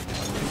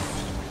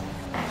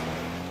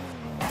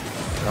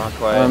 Not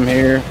quite. I'm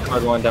here.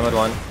 Demoed one, demoed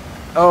one.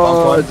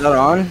 Oh, one. is that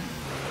on?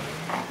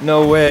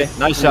 No way.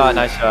 Nice shot,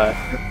 nice shot.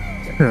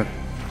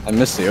 I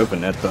missed the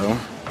open net though.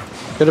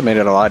 Could have made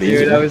it a lot easier.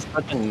 Dude, that was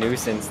such a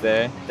nuisance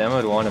there.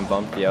 Demoed one and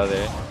bumped the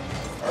other.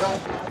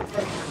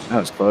 That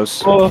was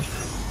close. Oh.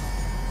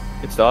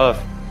 Good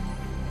stuff.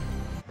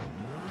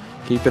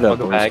 Keep it I'll up,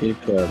 go boys. back.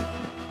 Keep it up.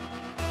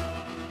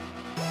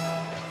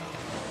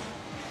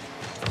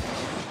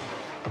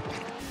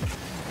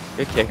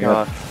 Good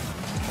kickoff.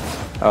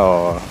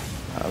 Oh,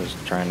 I was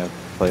trying to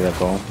play that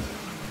ball.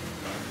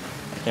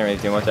 Can't really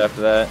do much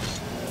after that.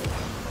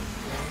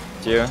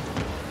 It's you.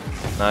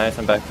 Nice,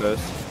 I'm back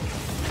post.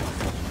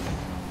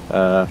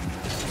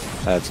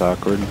 That's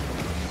awkward.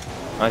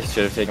 I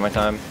should have taken my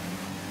time.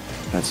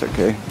 That's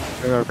okay.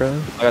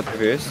 Okay. I got the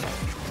boost.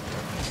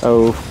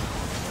 Oh,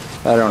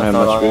 I don't have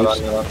Hold much on,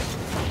 boost. hold on.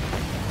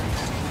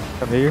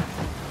 I'm here.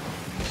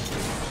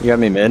 You got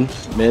me mid?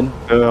 Mid?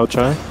 I'll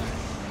try.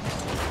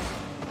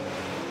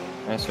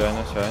 Nice try,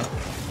 nice try.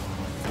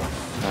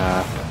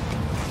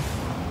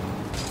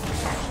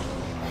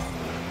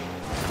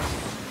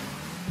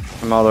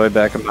 I'm all the way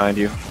back behind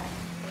you.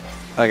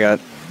 I got.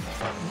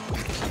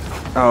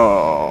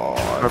 Oh,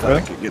 I thought I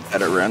Okay. could get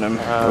that around him.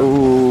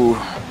 Ooh,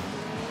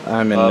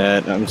 I'm in Up.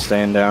 net. I'm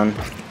staying down.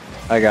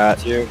 I got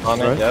It's you, on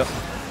it, Right. yep.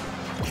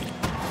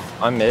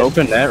 I'm mid.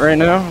 open net right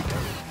now.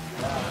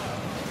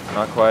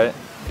 Not quite.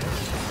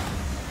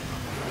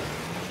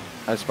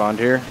 I spawned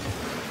here,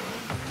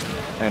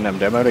 and I'm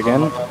demoed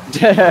again.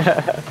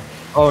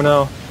 Oh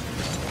no.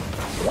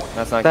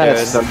 That's not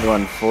That's good. so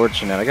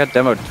unfortunate. I got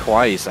demoed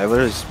twice. I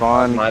literally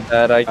spawned. My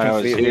bad, I I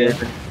was completely...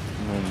 here.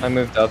 I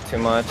moved up too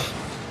much.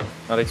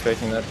 Not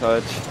expecting that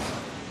touch.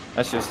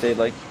 I should have stayed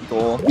like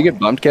goal. You get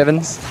bumped,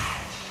 Kevin?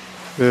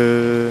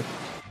 The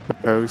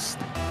post.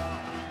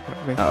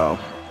 Okay. Oh.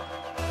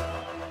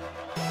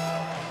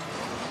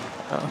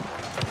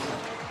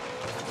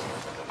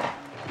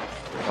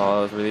 Oh,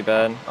 that was really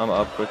bad. I'm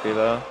up quickly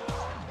though.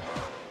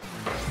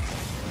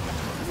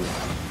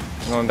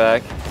 I'm going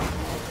back.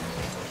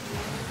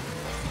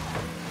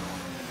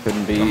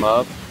 Couldn't be. I'm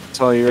up. That's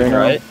all you right You're now.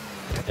 right.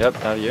 Yep,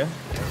 now you.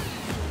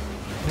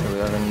 Ooh,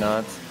 that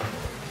nuts.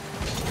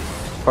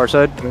 Far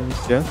side.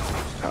 Yeah.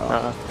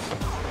 Oh.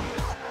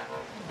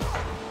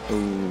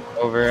 Ooh.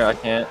 Over, I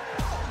can't.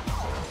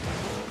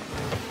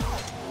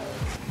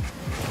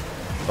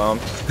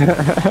 Bump.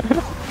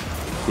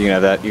 You can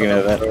have that. You can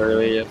have that.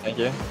 Early, yeah, thank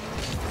you.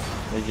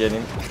 He's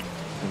getting.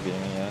 He's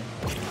beating me, yeah.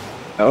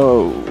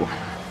 Oh.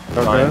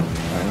 Fine.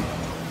 Fine.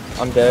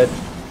 I'm dead.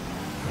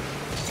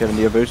 Kevin,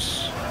 do you have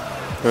boost?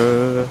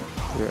 Yeah.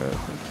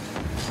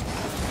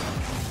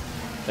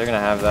 They're gonna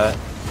have that.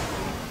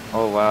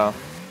 Oh wow.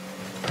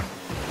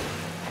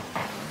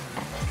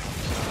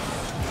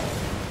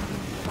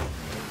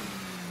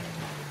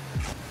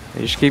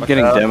 You just keep Watch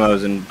getting out.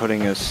 demos and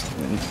putting us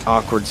in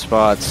awkward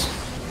spots.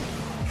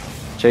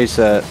 Chase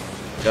that.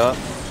 Yup.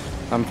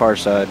 I'm far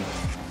side.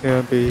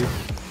 Yeah, be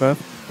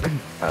left.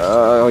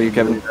 Oh, you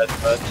Kevin. Bad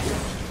touch.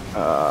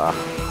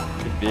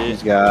 Good beat.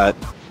 He's got.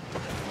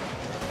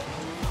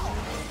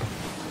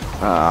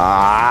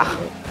 I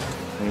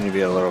need to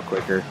be a little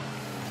quicker.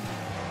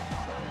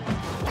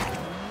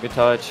 Good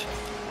touch.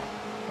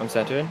 I'm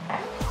centered. Can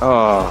you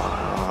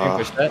Oh.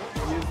 push that?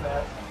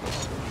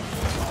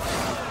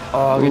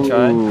 Oh, good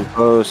try. Ooh,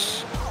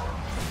 close.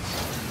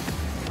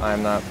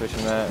 I'm not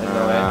pushing that. There's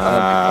no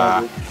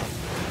Ah. way.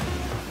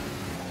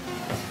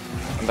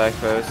 I'm back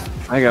post.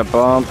 I got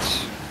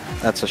bumped.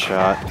 That's a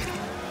shot.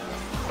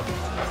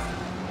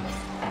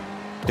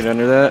 Get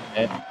under that.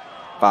 Okay.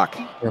 Fuck.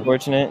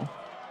 Unfortunate.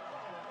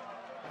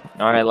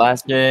 Alright,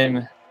 last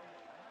game.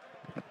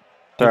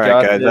 It's alright,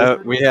 got guys.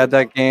 this. We had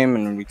that game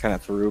and we kind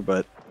of threw,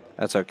 but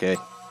that's okay.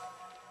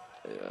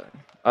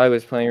 I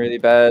was playing really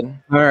bad.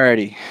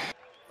 Alrighty.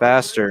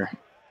 Faster.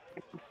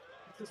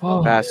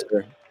 Oh.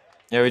 Faster.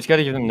 Yeah, we just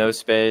gotta give them no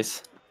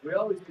space. We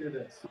always do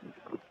this.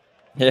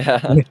 Yeah.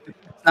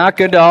 It's not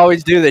good to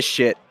always do this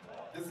shit.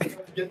 This is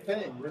a good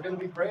thing. We're going to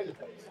be great at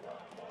this.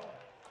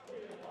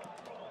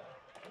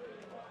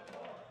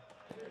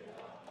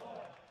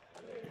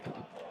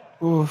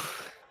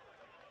 Oof.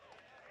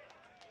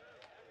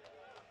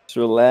 Just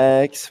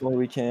relax while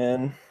we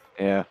can.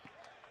 Yeah.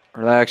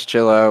 Relax,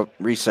 chill out,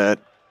 reset.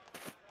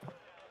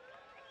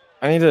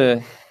 I need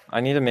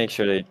to make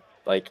sure to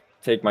like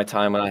take my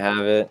time when I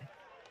have it.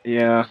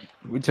 Yeah,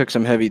 we took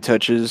some heavy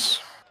touches.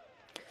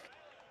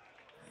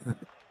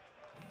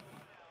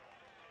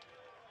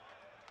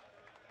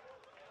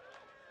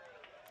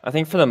 I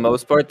think for the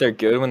most part they're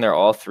good when they're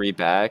all 3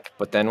 back,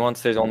 but then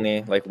once there's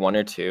only like 1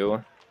 or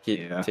 2,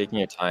 Yeah. taking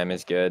your time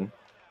is good.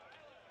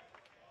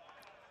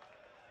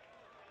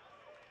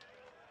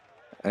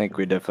 I think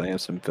we definitely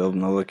have some film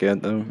to look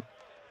at, though.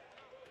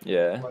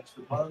 Yeah. Watch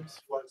the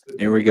bugs, watch the.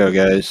 Here we go,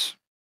 guys.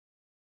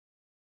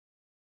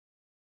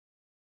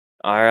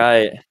 All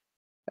right.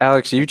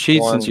 Alex, you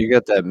cheat since One. you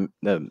got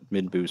that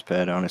mid boost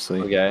pad. Honestly,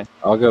 Okay.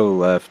 I'll go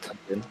left. That's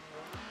good.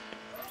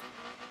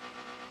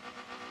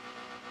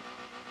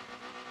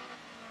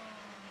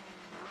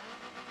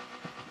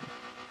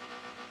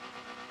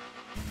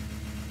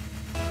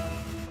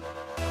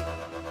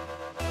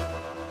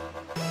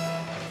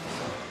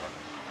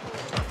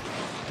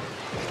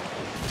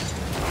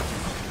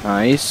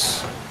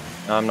 Nice.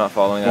 No, I'm not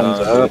following that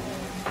Thumbs on. up.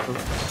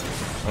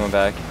 I'm going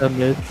back. I'm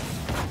mid.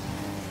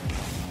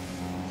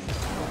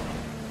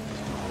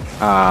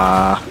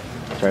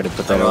 Try to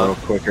put that a little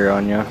quicker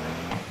on you.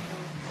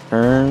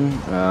 Turn.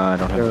 I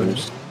don't have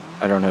boost.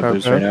 I don't have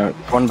boost right now.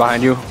 One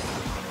behind you.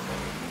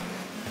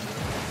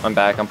 I'm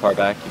back. I'm far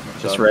back.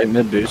 Just right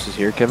mid boost is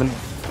here, Kevin.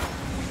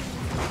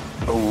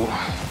 Oh,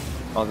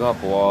 I'll go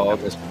up wall.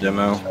 this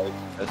demo.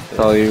 That's That's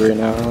all you right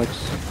now,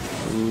 Alex.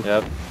 Ooh.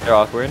 Yep. They're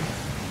awkward.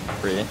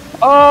 Free.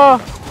 Oh,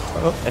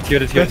 It's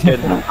good. It's good. It's good.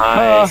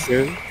 Nice.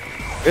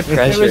 Good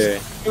pressure.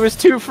 it was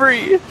too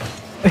free.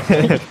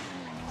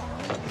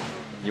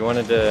 You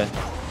wanted to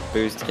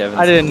boost Kevin.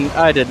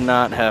 I did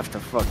not have to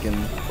fucking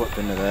flip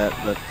into that,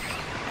 but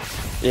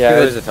Yeah,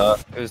 Good. it was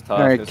tough. It was tough.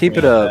 All right, was keep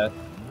it really up.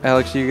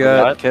 Alex, you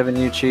got Kevin.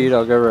 You cheat.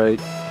 I'll go right.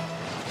 bad.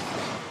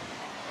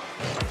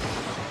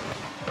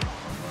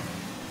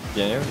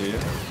 Yeah, you.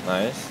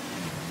 Nice.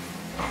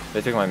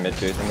 They took my mid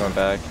boost. I'm going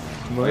back.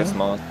 I'll get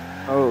small.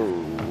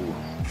 Oh.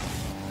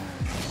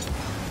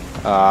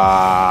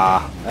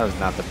 That was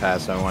not the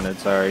pass I wanted.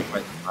 Sorry.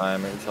 My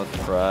time. It's hard to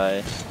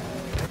try.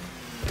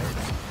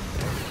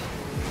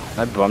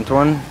 I bumped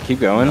one. Keep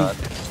going. I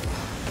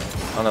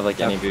don't have like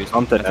any boost.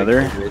 Bumped That's a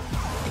another. good boost.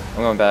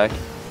 I'm going back.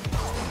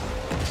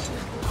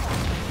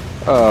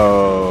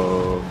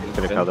 Oh,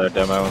 could have called that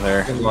demo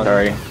there. Good one.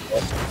 Sorry.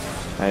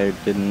 I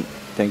didn't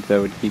think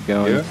that would keep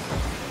going. You?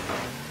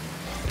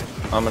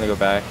 I'm gonna go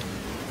back.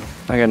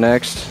 I got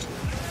next.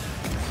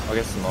 I'll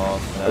get small.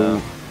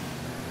 Ooh.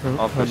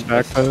 I'll push I'm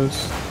back this.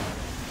 post.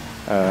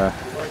 I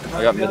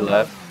got mid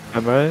left.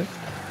 I'm right.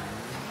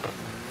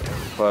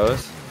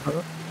 Close.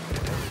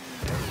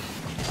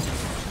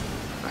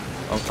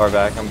 I'm far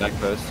back. I'm back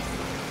post.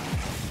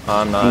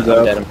 I'm not. He's I'm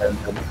up. dead. I'm dead.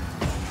 I'm dead.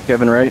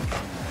 Kevin, right?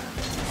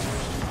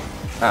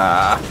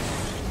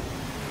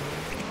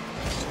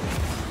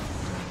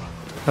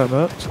 I'm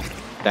up.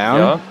 Down.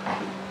 Yeah.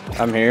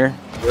 I'm here.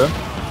 Yeah.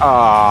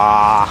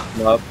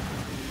 I'm up.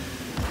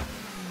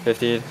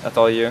 50. That's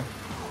all you.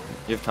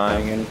 You have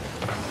time. Hanging.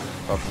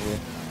 Probably.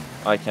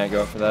 I can't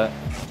go up for that.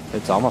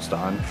 It's almost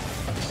on.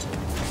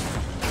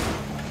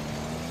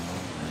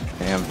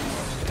 Damn.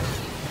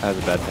 That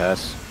was a bad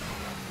pass.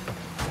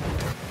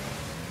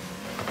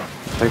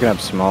 Picking up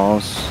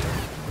smalls.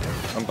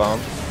 I'm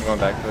bombed. I'm going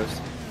back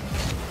post.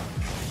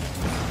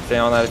 Stay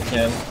on that if you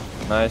can.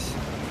 Nice.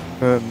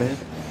 Mid.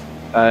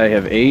 I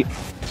have 8. If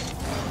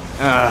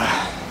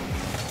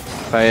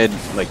I had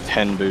like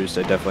 10 boost,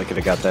 I definitely could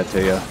have got that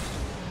to you.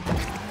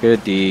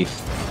 Good D.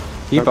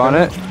 Keep on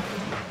it.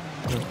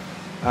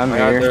 I'm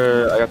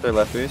here. I got their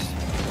left boost.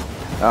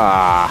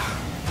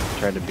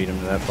 Tried to beat him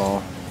to that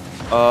ball.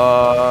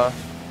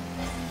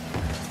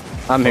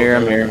 I'm here.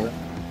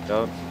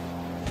 Yup.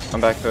 I'm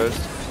back post.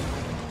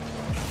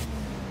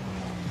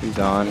 He's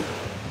on.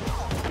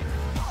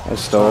 I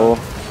stole.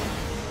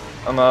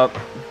 I'm up.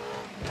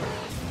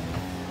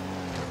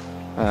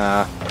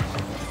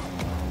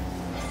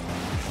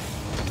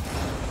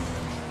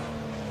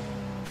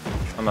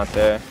 I'm not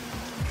there.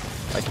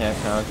 I can't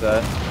count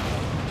that.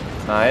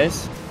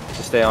 Nice.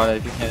 Just stay on it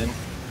if you can.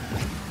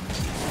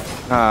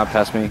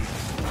 Pass me.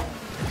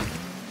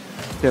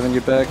 Kevin,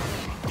 get back.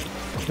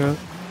 Yeah.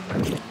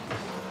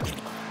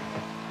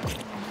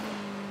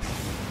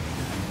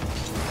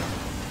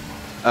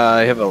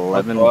 I have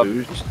 11 Go up.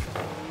 boost.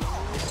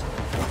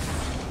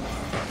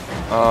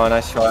 Oh,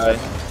 nice try.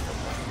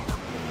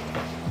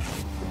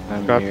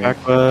 I'm Got here.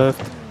 back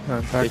left.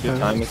 I'm back Take your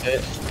time with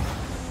it.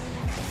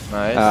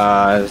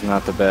 Nice. It's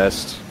not the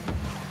best.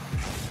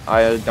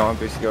 I don't want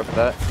boost to go for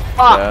that.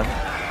 Ah!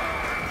 Yeah.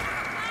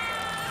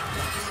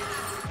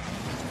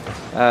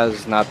 That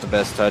is not the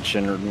best touch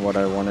and what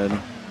I wanted.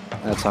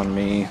 That's on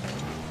me.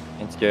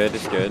 It's good.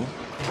 It's good.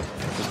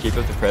 Just keep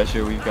up the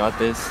pressure. We've got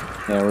this.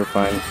 Yeah, we're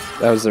fine.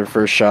 That was their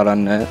first shot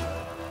on net.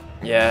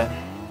 Yeah.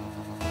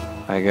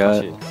 I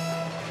got. Shit.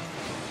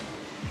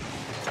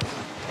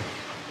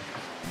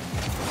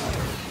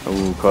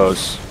 Ooh,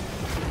 close.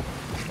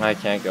 I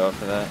can't go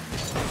for that.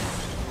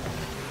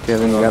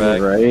 Kevin, you Go got me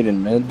back. right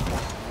in mid.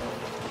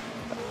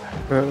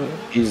 Uh,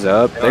 He's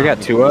up. They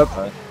got 2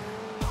 up.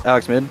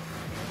 Alex mid.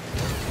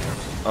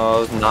 Oh,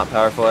 it was not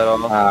powerful at all.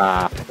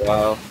 Ah.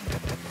 Wow.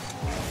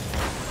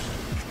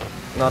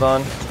 Not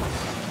on.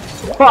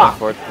 Fuck.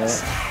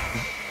 Unfortunate.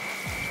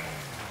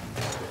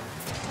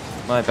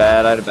 My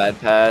bad, I had a bad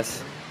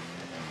pass.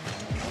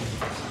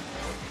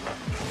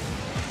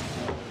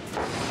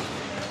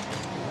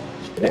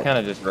 They kind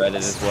of just read it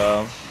as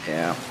well.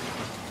 Yeah.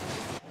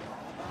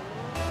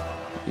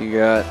 You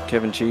got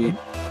Kevin Cheat.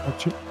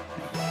 Watch it.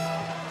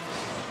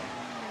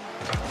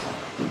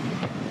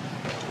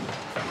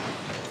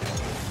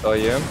 Oh,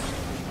 you?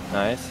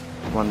 Nice.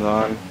 One's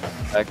on.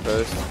 Back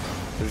post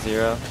to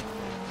 0.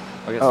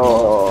 I'll get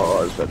Oh,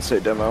 I was about to say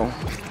demo.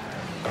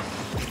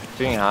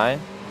 shooting high.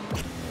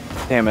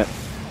 Damn it.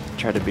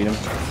 Tried to beat him.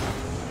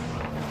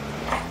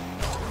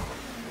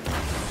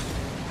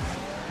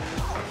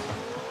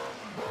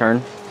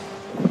 Turn.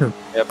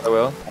 Yep, I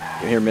will.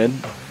 You hear mid.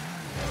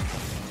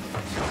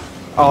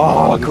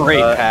 Oh,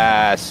 great Uh,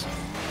 pass.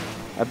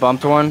 I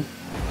bumped one.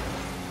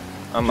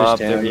 I'm Just up.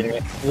 They're him. beating me.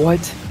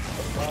 What?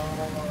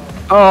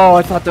 Oh,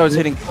 I thought that was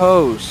hitting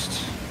post.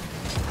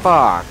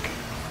 Fuck.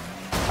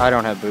 I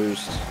don't have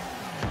boost.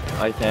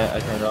 I can't. I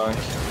turned wrong.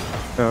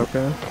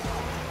 Okay.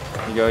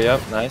 You go.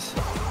 Yep. Nice.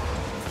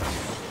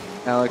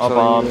 Alex, I'll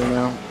all you bomb.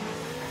 now.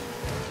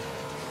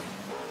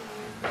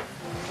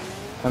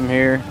 I'm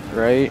here,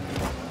 right?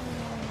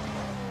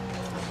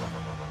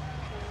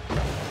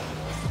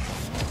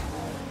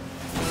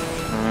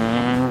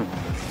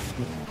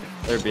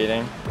 They're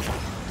beating.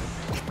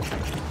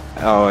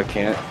 Oh, I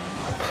can't.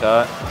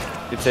 Shot.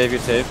 Good save.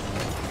 Good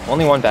save.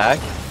 Only one back.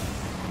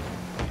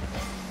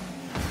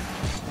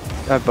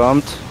 I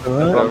bumped. I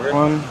What? bumped Over.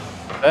 one.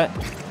 That.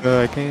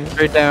 I can't.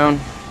 Straight down.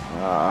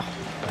 Ah.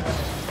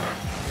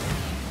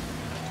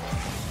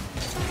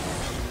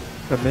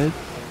 The mid.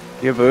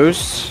 You have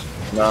boost?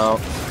 No.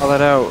 Call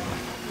that out.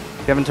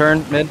 Kevin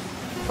turn, mid.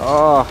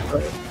 Oh.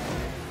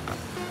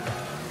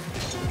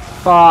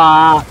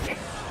 Fuck.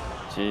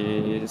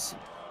 Jeez.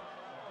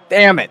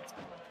 Damn it.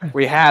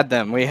 We had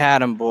them. We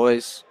had them,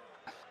 boys.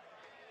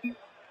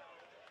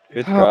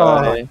 Good Oh,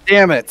 try.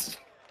 damn it.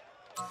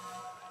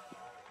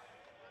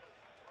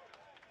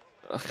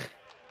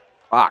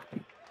 Fuck.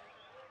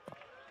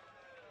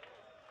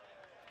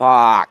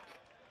 Fuck.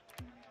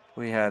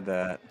 We had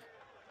that.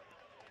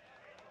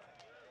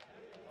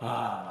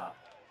 Ah.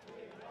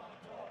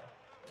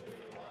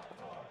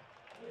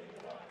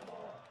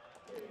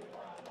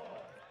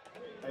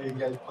 Hey, you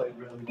guys played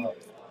really well.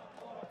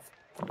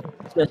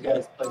 You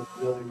guys played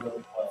really,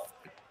 really well.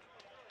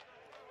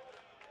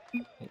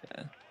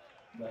 Yeah.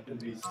 Nothing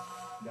to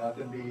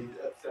be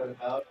upset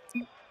about.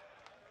 You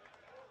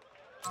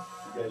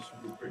guys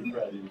should be pretty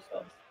proud of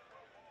yourselves.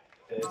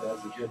 Okay,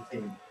 that's a good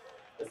team.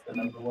 That's the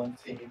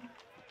 #1 team.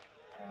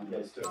 You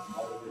guys took them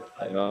all the way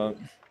to Yeah.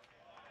 five.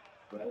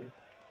 Right?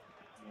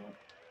 Yeah.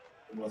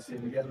 And we'll see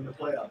them again in the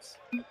playoffs.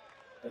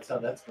 That's how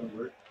that's going to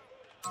work.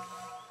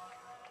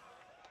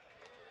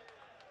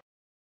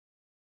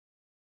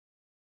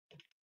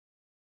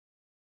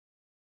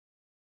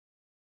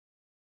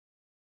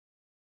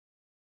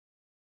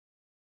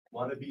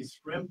 Want to be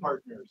sprint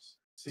partners.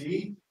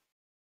 See?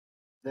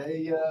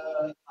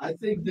 I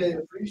think they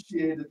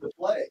appreciated the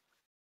play.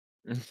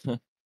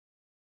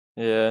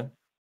 Yeah.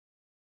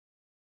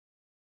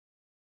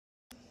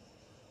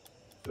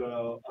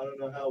 So I don't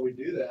know how we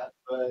do that,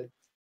 but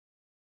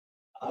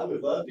I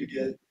would love to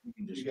get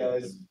you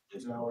guys,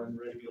 in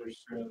regular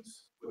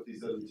scrims with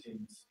these other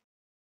teams.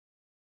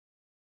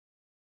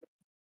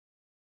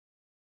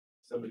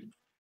 Somebody